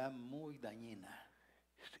enfermedad muy dañina.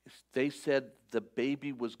 They said the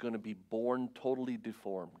baby was going to be born totally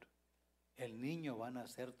deformed. El niño va a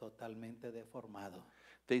nacer totalmente deformado.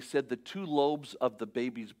 They said the two lobes of the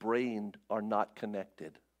baby's brain are not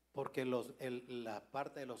connected. Porque la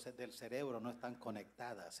parte del cerebro no están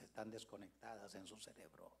conectadas, están desconectadas en su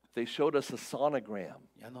cerebro. They showed us a sonogram.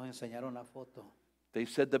 Ya nos enseñaron la foto. They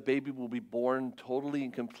said the baby will be born totally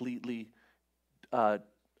and completely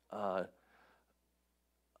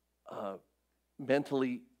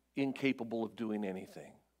mentally incapable of doing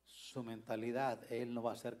anything. Su mentalidad, él no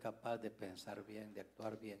va a ser capaz de pensar bien, de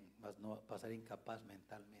actuar bien, más no va a ser incapaz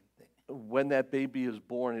mentalmente. When that baby is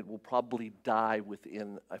born, it will probably die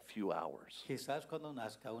within a few hours. Quizás cuando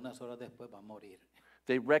nazca, unas horas después va a morir.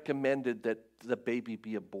 They recommended that the baby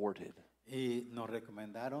be aborted. Y nos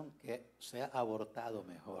recomendaron que sea abortado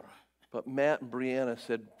mejor. But Matt and Brianna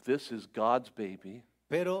said, this is God's baby,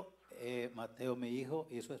 Pero Mateo, mi hijo,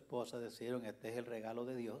 y su esposa decidieron, este es el regalo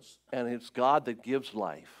de Dios. and it's God that gives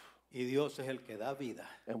life, Y Dios es el que da vida.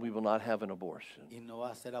 and we will not have an abortion. Y no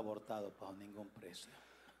va a ser abortado bajo ningún precio.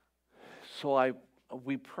 So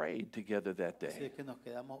we prayed together that Así day. es que nos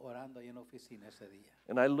quedamos orando ahí en la oficina ese día.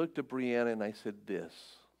 And I looked at Brianna and I said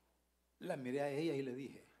this. La miré a ella y le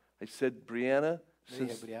dije, I said, Brianna, le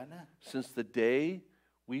dije, Brianna, since the day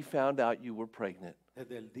we found out you were pregnant,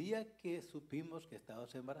 desde el día que supimos que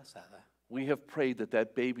estabas embarazada, we have prayed that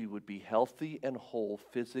that baby would be healthy and whole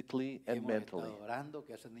physically and hemos mentally. estado orando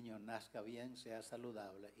que ese niño nazca bien, sea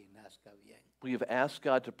saludable y nazca bien. We have asked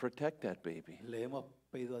God to protect that baby. Le hemos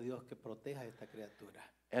pedido a Dios que proteja a esta criatura.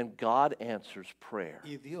 And God answers prayer.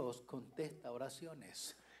 Y Dios contesta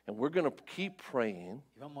oraciones. And we're going to keep praying,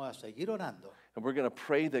 Y vamos a seguir orando. and we're going to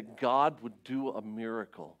pray that God would do a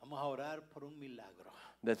miracle, Vamos a orar por un milagro.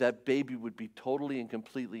 that that baby would be totally and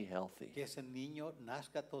completely healthy. Que ese niño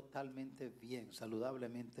nazca totalmente bien,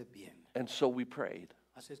 saludablemente bien. And so we prayed.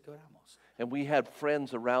 Así es que oramos. And we had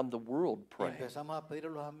friends around the world Y pray. empezamos a pedir a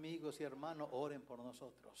los amigos y hermanos, oren por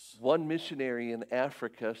nosotros. One missionary in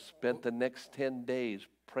Africa spent the next 10 days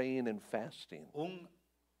praying and fasting. Un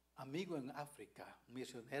amigo en África, un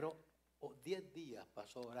misionero, 10 días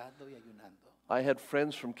pasó orando y ayunando. I had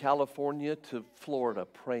friends from California to Florida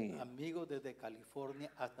praying Amigos desde California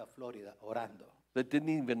hasta Florida orando. that didn't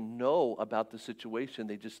even know about the situation.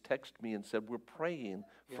 They just texted me and said, we're praying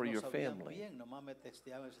Y for no your sabían family. bien, nomás me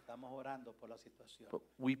texteaban, estamos orando por la situación. But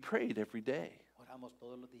we prayed every day. Oramos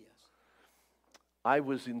todos los días. I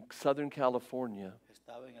was in Southern California,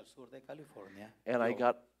 Estaba en el sur de California and I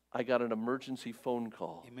yo, got an emergency phone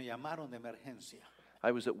call. y me llamaron de emergencia.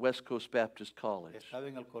 I was at West Coast Baptist College, Estaba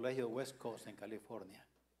en el colegio West Coast en California.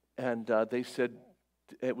 and they said,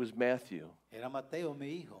 it was Matthew. Era Mateo, mi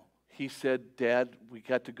hijo. He said, Dad, we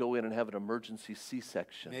got to go in and have an emergency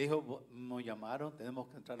C-section. Me dijo, nos llamaron, tenemos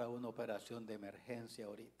que entrar a una operación de emergencia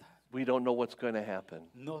ahorita. We don't know what's going to happen.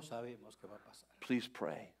 No sabemos qué va a pasar. Please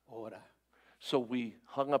pray. Ora, So we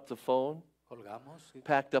hung up the phone, colgamos, ¿sí?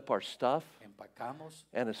 packed up our stuff, Empacamos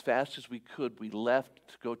and as fast as we could, we left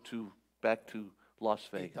to go back to Las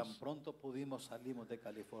y Vegas. tan pronto pudimos salimos de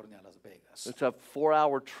California a Las Vegas. It's a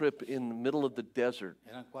 4-hour trip in the middle of the desert.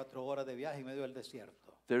 Eran 4 horas de viaje en medio del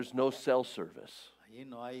desierto. There's no cell service. Allí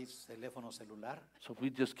no hay teléfono celular, So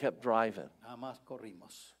we just kept driving. nada más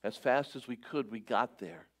corrimos. As fast as we could, we got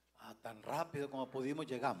there. Tan rápido como pudimos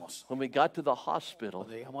llegamos. When we got to the hospital,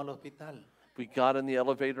 Cuando llegamos al hospital, we got in the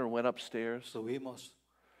elevator and went upstairs subimos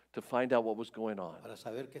to find out what was going on. para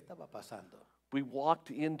saber qué estaba pasando. We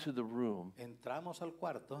walked into the room. Entramos al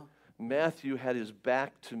cuarto. Matthew had his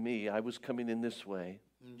back to me. I was coming in this way.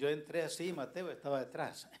 Yo entré así, Mateo estaba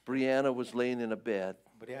detrás. Brianna was laying in a bed.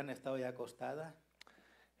 Brianna estaba ya acostada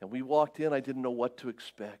And we walked in, I didn't know what to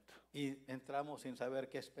expect. y entramos sin saber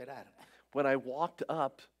qué esperar. When I walked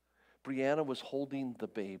up, Brianna was holding the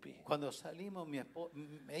baby. Cuando salimos,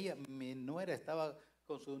 mi nuera estaba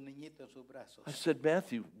con su niñito en sus brazos. I said,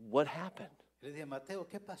 Matthew, what happened? Le dije, Mateo,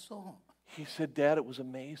 ¿qué pasó? He said, Dad, it was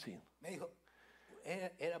amazing. Me dijo,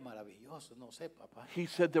 era maravilloso, no sé, papá. He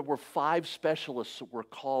said there were 5 specialists that were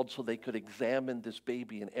called so they could examine this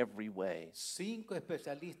baby in every way. 5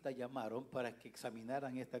 especialistas llamaron para que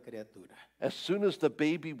examinaran esta criatura. As soon as the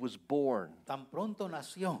baby was born, Tan pronto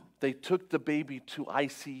nació, they took the baby to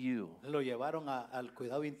ICU lo llevaron al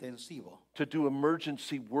cuidado intensivo to do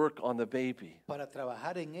emergency work on the baby. para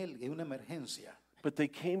trabajar en él en una emergencia. But they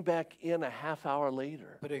came back in a half hour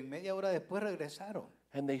later Pero en media hora después regresaron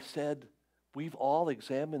and they said, we've all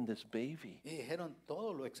examined this baby y dijeron,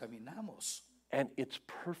 todo lo examinamos and it's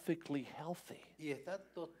perfectly healthy. y está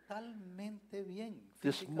totalmente bien.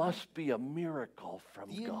 This físicamente. must be a miracle from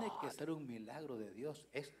Tiene que God. ser un milagro de Dios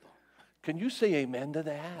esto. Can you say amen to ¿Puedes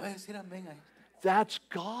that? decir amén a esto? That's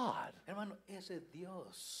God. Hermano, ese es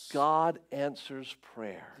Dios. God answers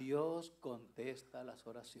prayer. Dios contesta las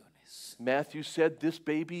oraciones. Matthew said this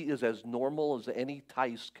baby is as normal as any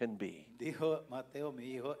Tice can be. Dijo Mateo, mi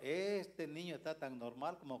hijo, este niño está tan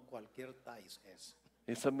normal como cualquier tais es.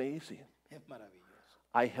 It's amazing. Es maravilloso.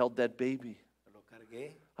 I held that baby. Lo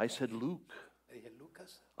cargué. I said, Luke, Le dije,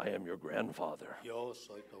 Lucas, I am your grandfather. yo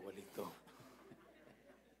soy tu abuelito.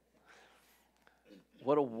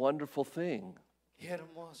 What a wonderful thing Qué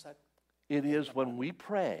hermosa it is when we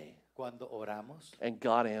pray cuando oramos and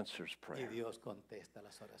God answers y prayer. Dios contesta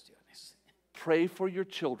las oraciones. Pray for your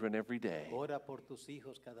children every day. Ora por tus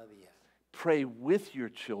hijos cada día. Pray with your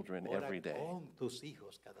children Ora every day. con tus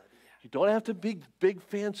hijos cada día. You don't have to big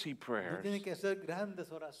fancy No prayers. tienen que ser grandes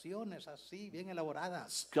oraciones así, bien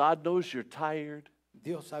elaboradas. God knows you're tired.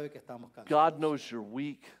 Dios sabe que estamos God cansados, knows you're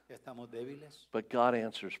weak, que estamos débiles. but God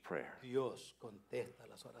answers prayer. Dios contesta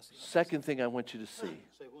las oraciones. Second thing I want you to see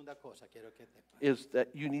Segunda cosa, quiero que sepan. is that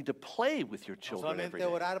you need to play with your No children every solamente day.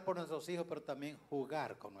 orar por nuestros hijos, pero también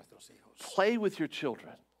jugar con nuestros hijos. Play with your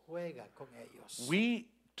children. Juega con ellos. We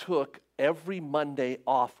took every Monday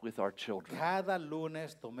off with our children. Cada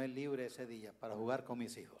lunes tomé libre ese día para jugar con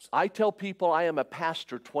mis hijos. I tell people I am a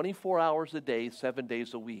pastor 24 hours a day, 7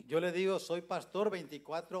 days a week. Yo le digo, soy pastor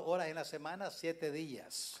 24 horas en la semana, 7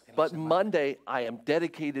 días en la But semana. Monday, I am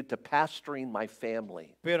dedicated to pastoring my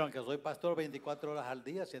family. Pero aunque soy pastor 24 horas al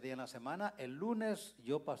día, 7 días en la semana, el lunes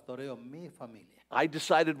yo pastoreo mi familia. I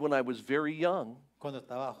decided when I was very young, Cuando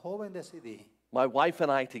estaba joven decidí, my wife and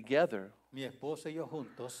I together, mi esposa y yo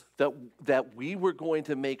juntos, that we were going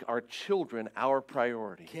to make our children our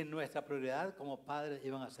priority. que nuestra prioridad como padres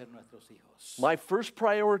iban a ser nuestros hijos. My first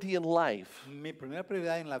priority in life Mi primera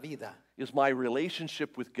prioridad en la vida is my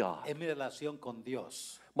relationship with God. es mi relación con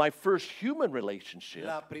Dios. My first human relationship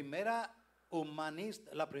La primera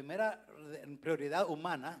prioridad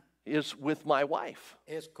humana is with my wife.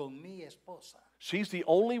 es con mi esposa. She's the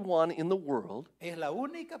only one in the world Es la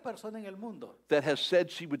única persona en el mundo that has said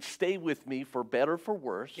she would stay with me for better, for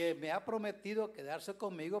worse, que me ha prometido quedarse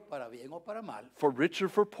conmigo para bien o para mal, for richer,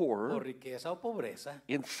 for por poorer, riqueza o pobreza,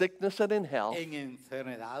 in sickness and in health, en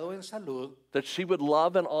enfermedad o en salud, that she would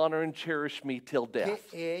love and honor and cherish me till que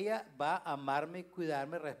death. ella va a amarme,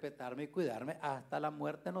 cuidarme, respetarme y cuidarme hasta la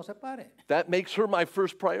muerte nos separe. That makes her my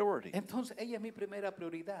first priority. Entonces ella es mi primera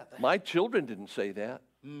prioridad. My children didn't say that.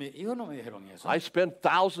 Mis hijos no me dijeron eso. I spent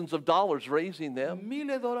thousands of dollars raising them.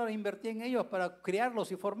 Miles de dólares invertí en ellos para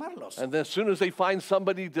criarlos y formarlos. And then as soon as they find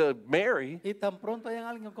somebody to marry, Y tan pronto hayan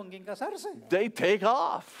alguien con quien casarse, they take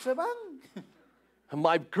off. se van. And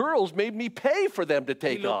my girls made me pay for them to Y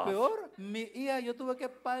take lo off. peor, mi hija, yo tuve que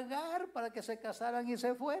pagar para que se casaran y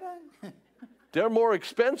se fueran. They're more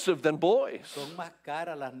expensive than boys. Son más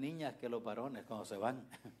caras las niñas que los varones cuando se van.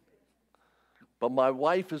 But my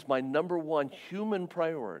wife is my number one human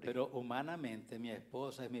priority. Pero humanamente mi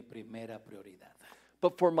esposa es mi primera prioridad.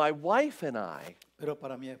 But for my wife and I, Pero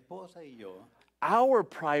para mi esposa y yo, our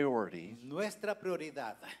priority, nuestra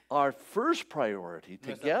prioridad, our first priority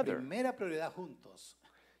nuestra together, primera prioridad juntos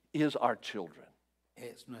is our children.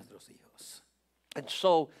 es nuestros hijos. And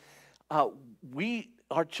so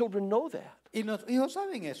our children know that. Y nuestros hijos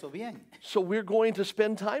saben eso bien. So we're going to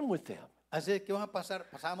spend time with them. Así que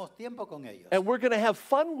pasamos tiempo con ellos. And we're going to have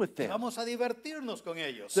fun with Y them. vamos a divertirnos con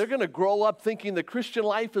ellos. They're going to grow up thinking the Christian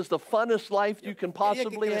life is the funnest life you can Quería que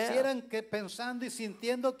possibly have. crecieran pensando y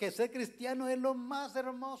sintiendo que ser cristiano es lo más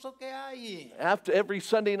hermoso que hay. After every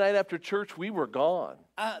Sunday night after church, we were gone.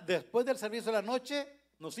 Después del servicio de la noche,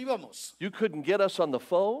 nos íbamos. You couldn't get us on the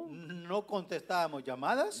phone. No contestábamos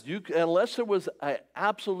llamadas. Unless there was an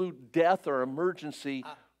absolute death or emergency,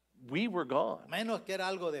 we were gone. Menos que era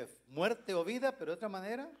algo de muerte o vida, pero de otra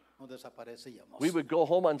manera, nos desaparecíamos. We would go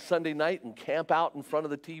home on Sunday night and camp out in front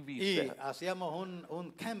of the TV Y set. hacíamos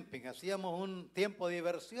un camping, hacíamos un tiempo de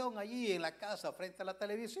diversión allí en la casa frente a la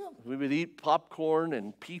televisión. We would eat popcorn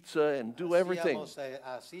and pizza and do everything. Hacíamos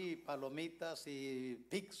así palomitas y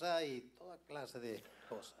pizza y toda clase de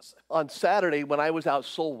cosas. On Saturday, when I was out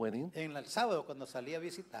soul winning En el sábado cuando salí a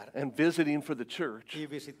visitar and visiting for the church, y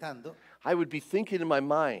visitando, I would be thinking in my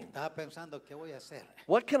mind, estaba pensando, ¿qué voy a hacer?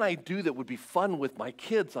 what can I do that would be fun with my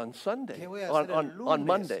kids on Sunday, ¿Qué voy a hacer on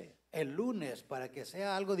Monday? el lunes para que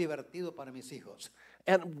sea algo divertido para mis hijos?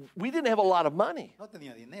 And we didn't have a lot of money. No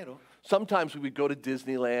tenía dinero. Sometimes we would go to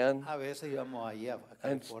Disneyland. A veces íbamos allí a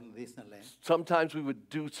California, Disneyland. Sometimes we would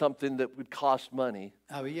do something that would cost money.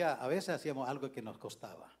 A veces hacíamos algo que nos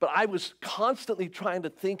costaba. But I was constantly trying to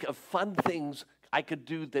think of fun things I could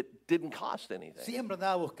do that didn't cost anything. Siempre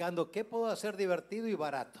andaba buscando qué puedo hacer divertido y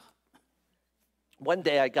barato. One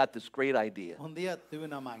day I got this great idea. Un día tuve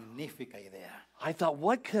una magnífica idea. I thought,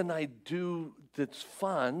 what can I do that's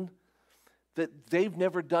fun that they've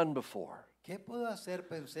never done before? ¿Qué puedo hacer?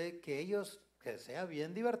 Pensé que sea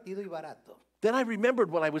bien divertido y barato. Then I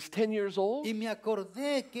remembered when I was 10 years old, Y me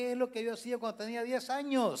acordé qué es lo que yo hacía cuando tenía 10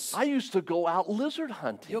 años. I used to go out lizard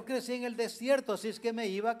hunting. Yo crecí en el desierto, así es que me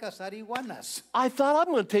iba a cazar iguanas. I thought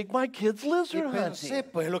I'm going to take my kids Y lizard pensé,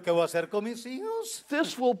 hunting. pues lo que voy a hacer con mis hijos.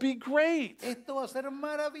 This will be great. Esto va a ser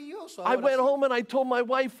maravilloso. I Ahora went sí. home and I told my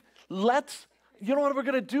wife, you know what we're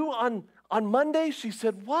going to do on Monday? She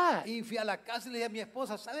said, what? Y fui a la casa y le dije a mi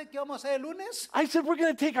esposa, ¿sabe qué vamos a hacer el lunes? I said, we're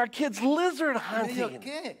going to take our kids lizard Y me dijo, hunting.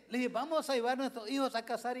 ¿qué? Le dije, vamos a llevar a nuestros hijos a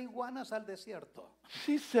cazar iguanas al desierto.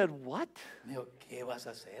 She said, what? Me dijo, ¿qué vas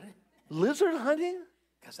a hacer? Lizard hunting?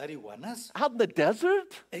 ¿Cazar iguanas? Out in the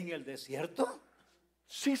desert? ¿En el desierto?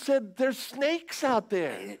 She said, there's snakes out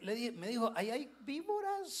there. Me dijo, ahí hay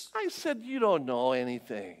víboras. I said, you don't know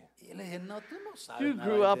anything. Y le dije, no, tú no sabes You nada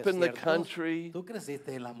grew del up in the desierto. country. Tú creciste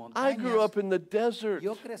en las I grew montañas. up in the desert.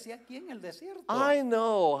 Yo crecí aquí en el desierto. I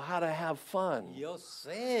know how to have fun. Yo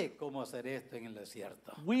sé cómo hacer esto en el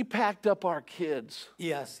desierto. We packed up our kids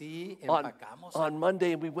Y así on, empacamos. on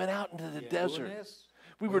Monday and we went out into the Y el desert. lunes,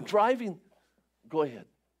 We were driving. Go ahead.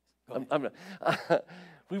 I'm not-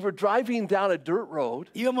 we were driving down a dirt road,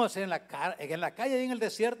 íbamos en la calle y en el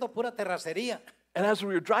desierto, pura terracería. and as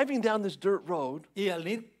we were driving down this dirt road, Y al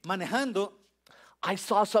ir manejando, I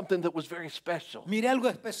saw something that was very special. miré algo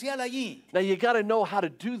especial allí. Now you got to know how to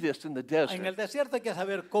do this in the En el desert. desierto hay que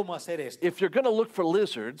saber cómo hacer esto. If you're going to look for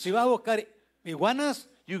lizards, Si vas a buscar iguanas,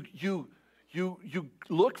 you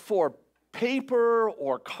look for paper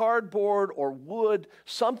or cardboard or wood,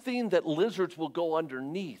 something that lizards will go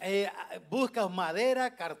underneath. buscas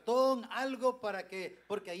madera, cartón, algo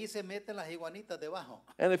porque allí se meten las iguanitas debajo.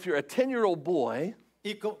 And if you're a 10-year-old boy,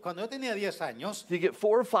 Y cuando yo tenía 10 años, you get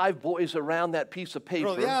 4 or 5 boys around that piece of paper,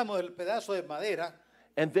 rodeábamos el pedazo de madera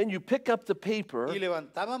and then you pick up the y paper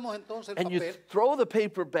levantábamos entonces el and you papel, throw the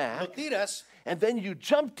paper lo back, tiras and then you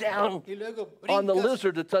jump down y luego on the brincas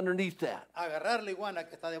lizard that's underneath that. a agarrar la iguana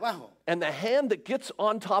que está debajo. And the hand that gets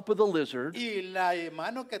on top of the lizard Y la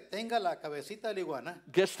mano que tenga la cabecita de la iguana,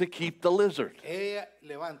 gets to keep the lizard, ella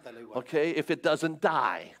levanta la iguana. okay, if it doesn't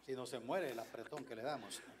die. Si no se muere el apretón que le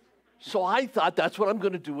damos. So I thought that's what I'm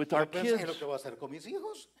going to do with our Yo pensé, es lo kids. que voy a hacer con mis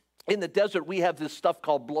hijos. In the desert, we have this stuff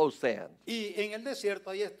called blow sand. Y en el desierto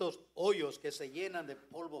hay estos hoyos que se llenan de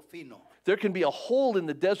polvo fino. There can be a hole in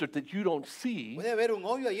the desert that you don't see Puede haber un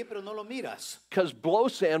hoyo allí, pero no lo miras. because blow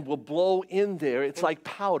sand will blow in there. It's like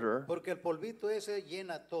powder, Porque el polvito ese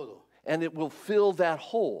llena todo and it will fill that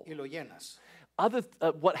hole. y lo llenas.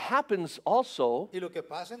 What happens also Y lo que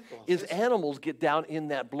pasa is entonces, animals get down in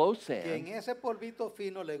that blow que en sand, ese polvito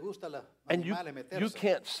fino le gusta a los and you animales meterse.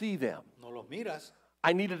 can't see them. No los miras.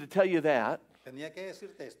 I needed to tell you that Tenía que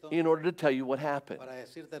decirte esto in order to tell you what happened. para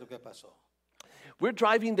decirte lo que pasó. We're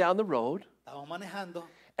driving down the road, Estábamos manejando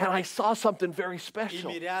and I saw something very y special.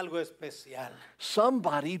 miré algo especial.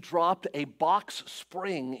 Somebody dropped a box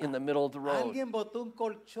spring in the middle of the road. Alguien botó un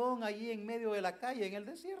colchón allí en medio de la calle en el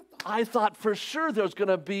desierto. I thought for sure there's going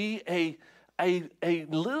to be a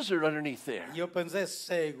lizard underneath there. Yo pensé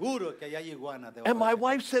seguro que allá hay iguanas debajo. And my de-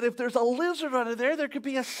 wife said, if there's a lizard under there, there could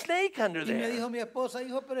be a snake under Y me there. dijo mi esposa,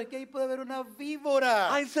 hijo, pero es que ahí puede haber una víbora.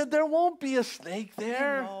 I said, there won't be a snake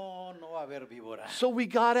there. No, no va a haber víbora. So we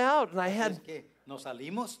got out, and Es que nos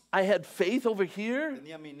salimos. I had Faith over here,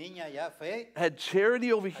 Tenía mi niña ya fe, had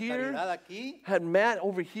Charity over here, Caridad aquí, had Matt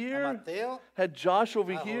over a here, Mateo. had Josh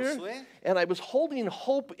over a here, Josué. and I was holding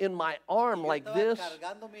Hope in my arm Yo like estaba this.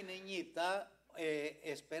 cargando mi niñita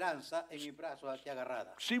esperanza en mis brazos aquí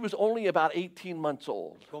agarrada. She was only about 18 months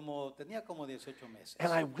old. Tenía como 18 meses.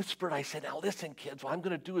 And I whispered, I said, now listen, kids, what I'm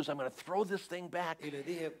going to do is I'm going to throw this thing back. Y le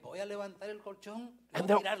dije, voy a levantar el colchón y And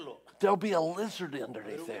voy a tirarlo. there'll be a lizard Pero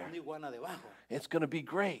underneath there. una iguana debajo. It's going to be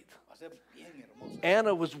great. Va a ser bien hermoso.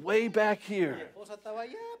 Anna was way back Mi here. esposa estaba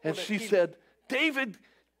allá por And la she esquina. said, David,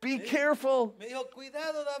 be careful. Me dijo,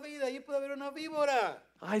 cuidado, David, ahí puede haber una víbora.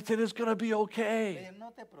 I said, it's going to be Le okay. dije,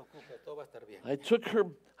 no te preocupes, todo va a estar bien.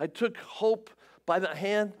 I took Hope by the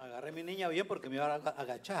hand. Agarré a mi niña bien porque me iba a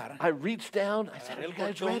agachar. I reached down. I said, are you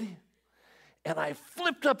guys ready? And I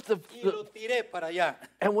flipped up Y lo tiré para allá.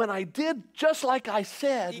 and when I did, just like I Y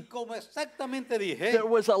said, como exactamente dije, there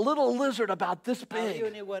was a little lizard about this había big.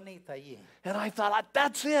 una iguanita allí. And I thought,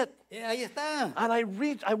 that's it. Ahí está. And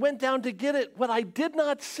I went down to get it. What I did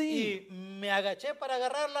not see Y me agaché para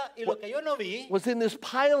agarrarla y lo que yo no vi, was in this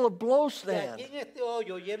pile of blow que sand, aquí en este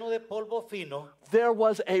hoyo lleno de polvo fino, there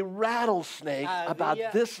was a rattlesnake about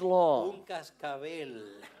había this long. un cascabel.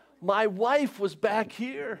 My wife was back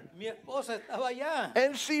here. Mi esposa estaba allá.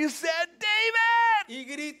 And she said, David, Y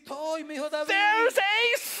gritó y me dijo, David, there's a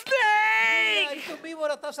mira, ahí snake. tu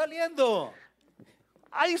víbora está saliendo.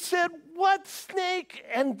 I said, what snake?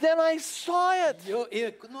 And then I saw it.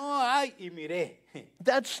 No hay, y miré.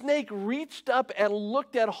 That snake reached up and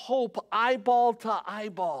looked at Hope eyeball to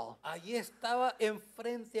eyeball. Allí estaba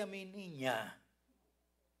enfrente a mi niña.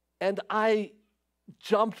 And I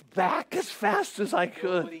jumped back as fast as I Yo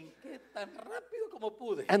could. brinqué tan rápido como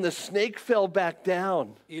pude. And the snake fell back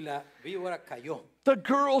down. Y la víbora cayó. The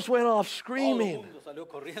girls went off Todo el screaming. mundo salió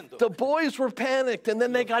corriendo. The boys were panicked, and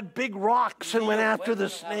then they got big rocks and went after the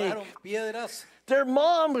snake. Agarraron piedras Their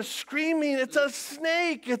mom was screaming, it's a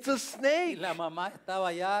snake, it's a y snake. la mamá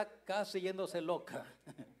estaba ya casi yéndose loca.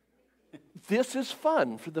 This is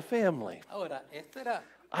fun for the family. Ahora, esto era,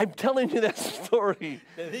 I'm telling you that story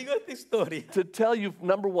te digo esta historia. to tell you,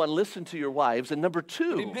 number one, listen to your wives, and number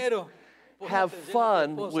two, Primero, pon have atención a tu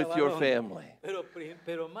fun esposa, with your varón. family.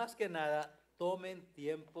 Pero más que nada, tomen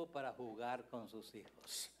tiempo para jugar con sus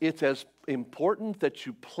hijos. It's as important that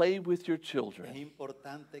you play with your Es children.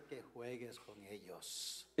 importante que juegues con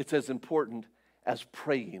ellos. It's as important as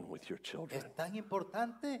praying with your children. Es tan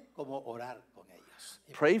importante como orar con ellos.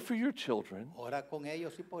 Y Pray for your children, ora con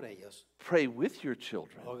ellos y por ellos. pray with your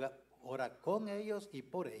children, Ora con ellos y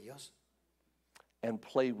por ellos. and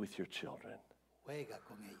play with your children. Juega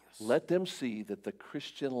con ellos. Let them see that the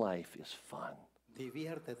Christian life is fun.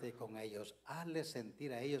 Diviértete con ellos. Hazles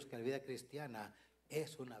sentir a ellos que la vida cristiana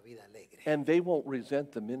es una vida alegre. And they won't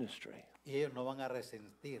resent the ministry. Y ellos no van a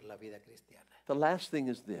resentir la vida cristiana. The last thing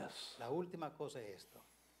is this. La última cosa es esto.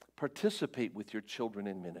 Participate with your children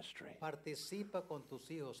in ministry. Participa con tus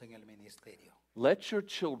hijos en el ministerio. Let your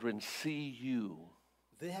children see you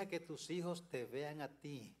Deja que tus hijos te vean a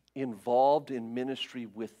ti. involved in ministry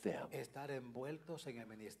with them. Estar envueltos en el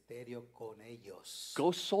ministerio con ellos.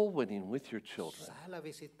 Go soul winning with your children. Sal a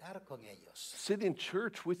visitar con ellos. Sit in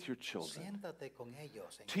church with your children. Siéntate con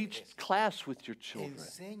ellos. En la Teach iglesia. class with your children.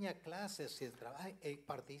 Enseña clases y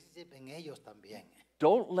participe en ellos también.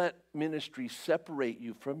 Don't let ministry separate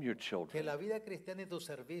you from your Que children. la vida cristiana y tu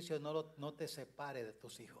servicio no te separe de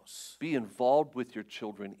tus hijos. Be involved with your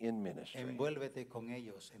children in ministry. Envuélvete con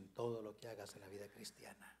ellos en todo lo que hagas en la vida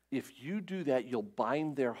cristiana. If you do that, you'll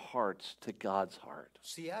bind their hearts to God's heart.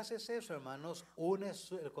 Si haces eso, hermanos,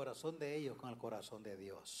 unes el corazón de ellos con el corazón de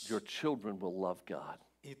Dios. Your children will love God.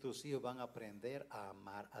 Y tus hijos van a aprender a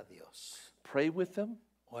amar a Dios. Pray with them,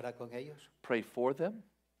 Ora con ellos, pray for them,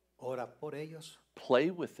 ora por ellos,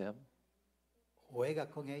 play with them, juega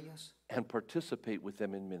con ellos and participate with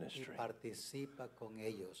them in y ministry. participa con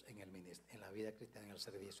ellos en en la vida cristiana, en el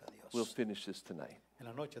servicio a Dios. We'll finish this tonight. En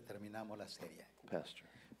la noche terminamos la serie. Pastor.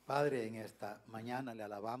 Padre, en esta mañana le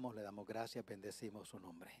alabamos, le damos gracias, bendecimos su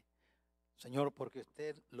nombre. Señor, porque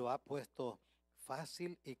usted lo ha puesto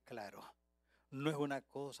fácil y claro. No es una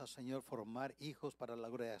cosa, Señor, formar hijos para la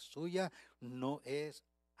gloria suya. No es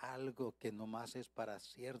algo que nomás es para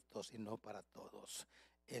ciertos y no para todos.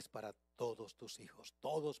 Es para todos tus hijos.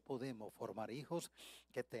 Todos podemos formar hijos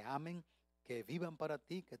que te amen, que vivan para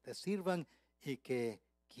ti, que te sirvan y que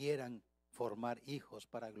quieran formar hijos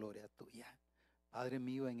para gloria tuya. Padre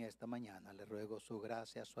mío, en esta mañana le ruego su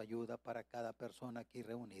gracia, su ayuda para cada persona aquí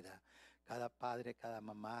reunida. Cada padre, cada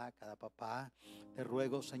mamá, cada papá. Te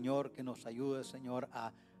ruego, Señor, que nos ayude, Señor,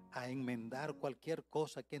 a enmendar cualquier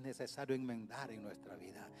cosa que es necesario enmendar en nuestra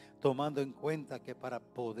vida. Tomando en cuenta que para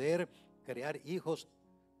poder crear hijos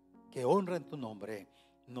que honren tu nombre,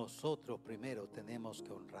 nosotros primero tenemos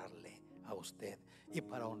que honrarle a usted. Y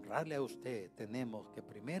para honrarle a usted tenemos que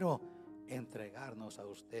primero entregarnos a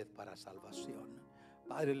usted para salvación.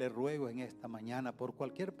 Padre, le ruego en esta mañana por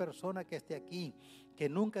cualquier persona que esté aquí, que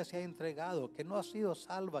nunca se ha entregado, que no ha sido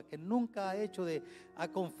salva, que nunca ha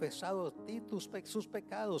confesado a ti sus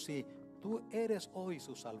pecados y tú eres hoy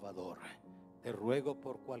su Salvador. Te ruego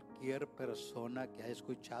por cualquier persona que ha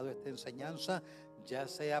escuchado esta enseñanza, ya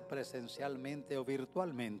sea presencialmente o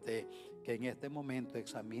virtualmente, que en este momento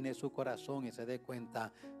examine su corazón y se dé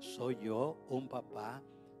cuenta: soy yo un papá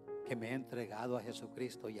que me he entregado a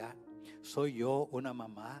Jesucristo ya. Soy yo una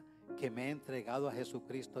mamá que me he entregado a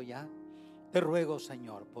Jesucristo ya. Te ruego,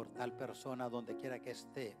 Señor, por tal persona donde quiera que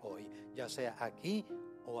esté hoy, ya sea aquí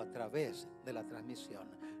o a través de la transmisión.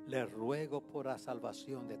 Le ruego por la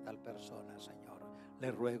salvación de tal persona, Señor.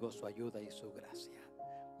 Le ruego su ayuda y su gracia.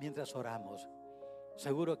 Mientras oramos,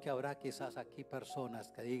 seguro que habrá quizás aquí personas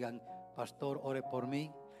que digan: pastor, ore por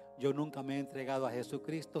mí. Yo nunca me he entregado a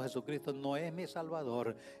Jesucristo. Jesucristo no es mi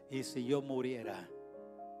Salvador. Y si yo muriera,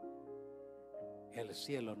 el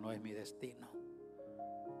cielo no es mi destino.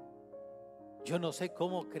 Yo no sé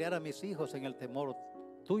cómo criar a mis hijos en el temor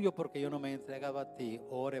tuyo porque yo no me he entregado a ti.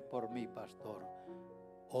 Ore por mí, pastor.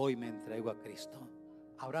 Hoy me entrego a Cristo.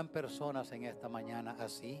 Habrán personas en esta mañana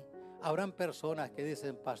así. Habrán personas que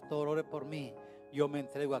dicen: pastor, ore por mí. Yo me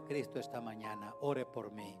entrego a Cristo esta mañana. Ore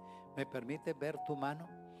por mí. ¿Me permite ver tu mano?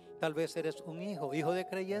 Tal vez eres un hijo de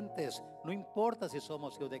creyentes. No importa si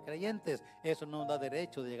somos hijos de creyentes. Eso no nos da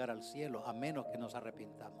derecho de llegar al cielo a menos que nos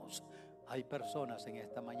arrepintamos. Hay personas en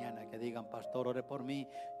esta mañana que digan: pastor, ore por mí.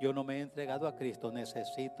 Yo no me he entregado a Cristo.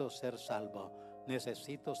 Necesito ser salvo.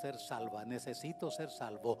 Necesito ser salva. Necesito ser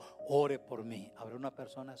salvo. Ore por mí. ¿Habrá una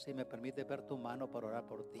persona así? ¿Me permite ver tu mano para orar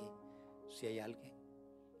por ti? Si hay alguien.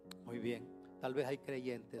 Muy bien. Tal vez hay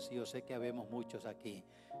creyentes, y yo sé que habemos muchos aquí,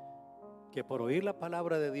 que por oír la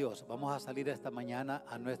palabra de Dios vamos a salir esta mañana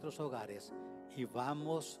a nuestros hogares y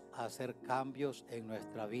vamos a hacer cambios en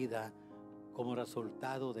nuestra vida como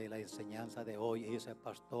resultado de la enseñanza de hoy. Y dice: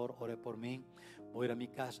 pastor, ore por mí. Voy a ir a mi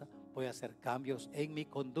casa, voy a hacer cambios en mi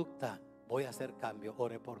conducta. Voy a hacer cambios,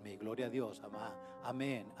 ore por mí. Gloria a Dios,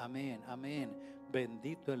 amén, amén, amén.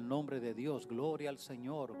 Bendito el nombre de Dios. Gloria al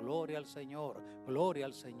Señor, gloria al Señor, gloria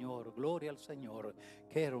al Señor, gloria al Señor.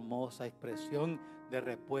 Qué hermosa expresión de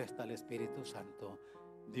respuesta al Espíritu Santo.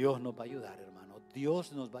 Dios nos va a ayudar, hermano.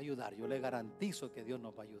 Dios nos va a ayudar. Yo le garantizo que Dios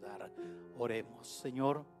nos va a ayudar. Oremos.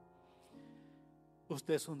 Señor,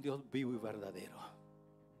 usted es un Dios vivo y verdadero.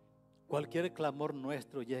 Cualquier clamor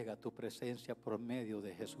nuestro llega a tu presencia por medio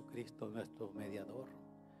de Jesucristo, nuestro mediador.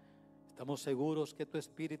 Estamos seguros que tu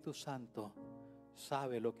Espíritu Santo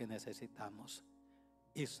sabe lo que necesitamos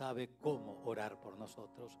y sabe cómo orar por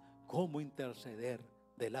nosotros, cómo interceder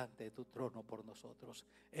delante de tu trono por nosotros.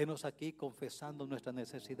 Henos aquí confesando nuestra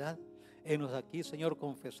necesidad. Henos aquí, Señor,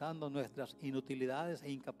 confesando nuestras inutilidades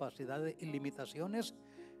e incapacidades y limitaciones,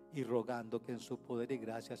 y rogando que en su poder y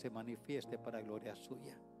gracia se manifieste para gloria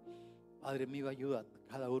suya. Padre mío, ayuda a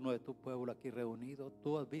cada uno de tu pueblo aquí reunido.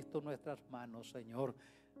 Tú has visto nuestras manos, Señor,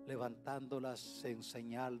 levantándolas en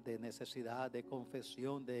señal de necesidad, de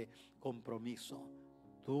confesión, de compromiso.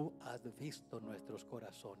 Tú has visto nuestros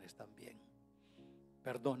corazones también.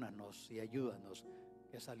 Perdónanos y ayúdanos,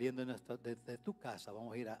 que saliendo de tu casa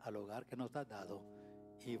vamos a ir al hogar que nos has dado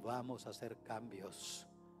y vamos a hacer cambios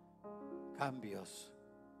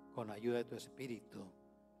con ayuda de tu Espíritu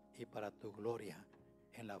y para tu gloria,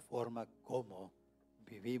 en la forma como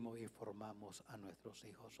vivimos y formamos a nuestros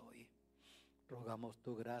hijos hoy. Rogamos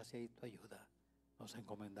tu gracia y tu ayuda. Nos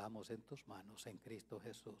encomendamos en tus manos, en Cristo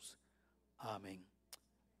Jesús. Amén.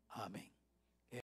 Amén.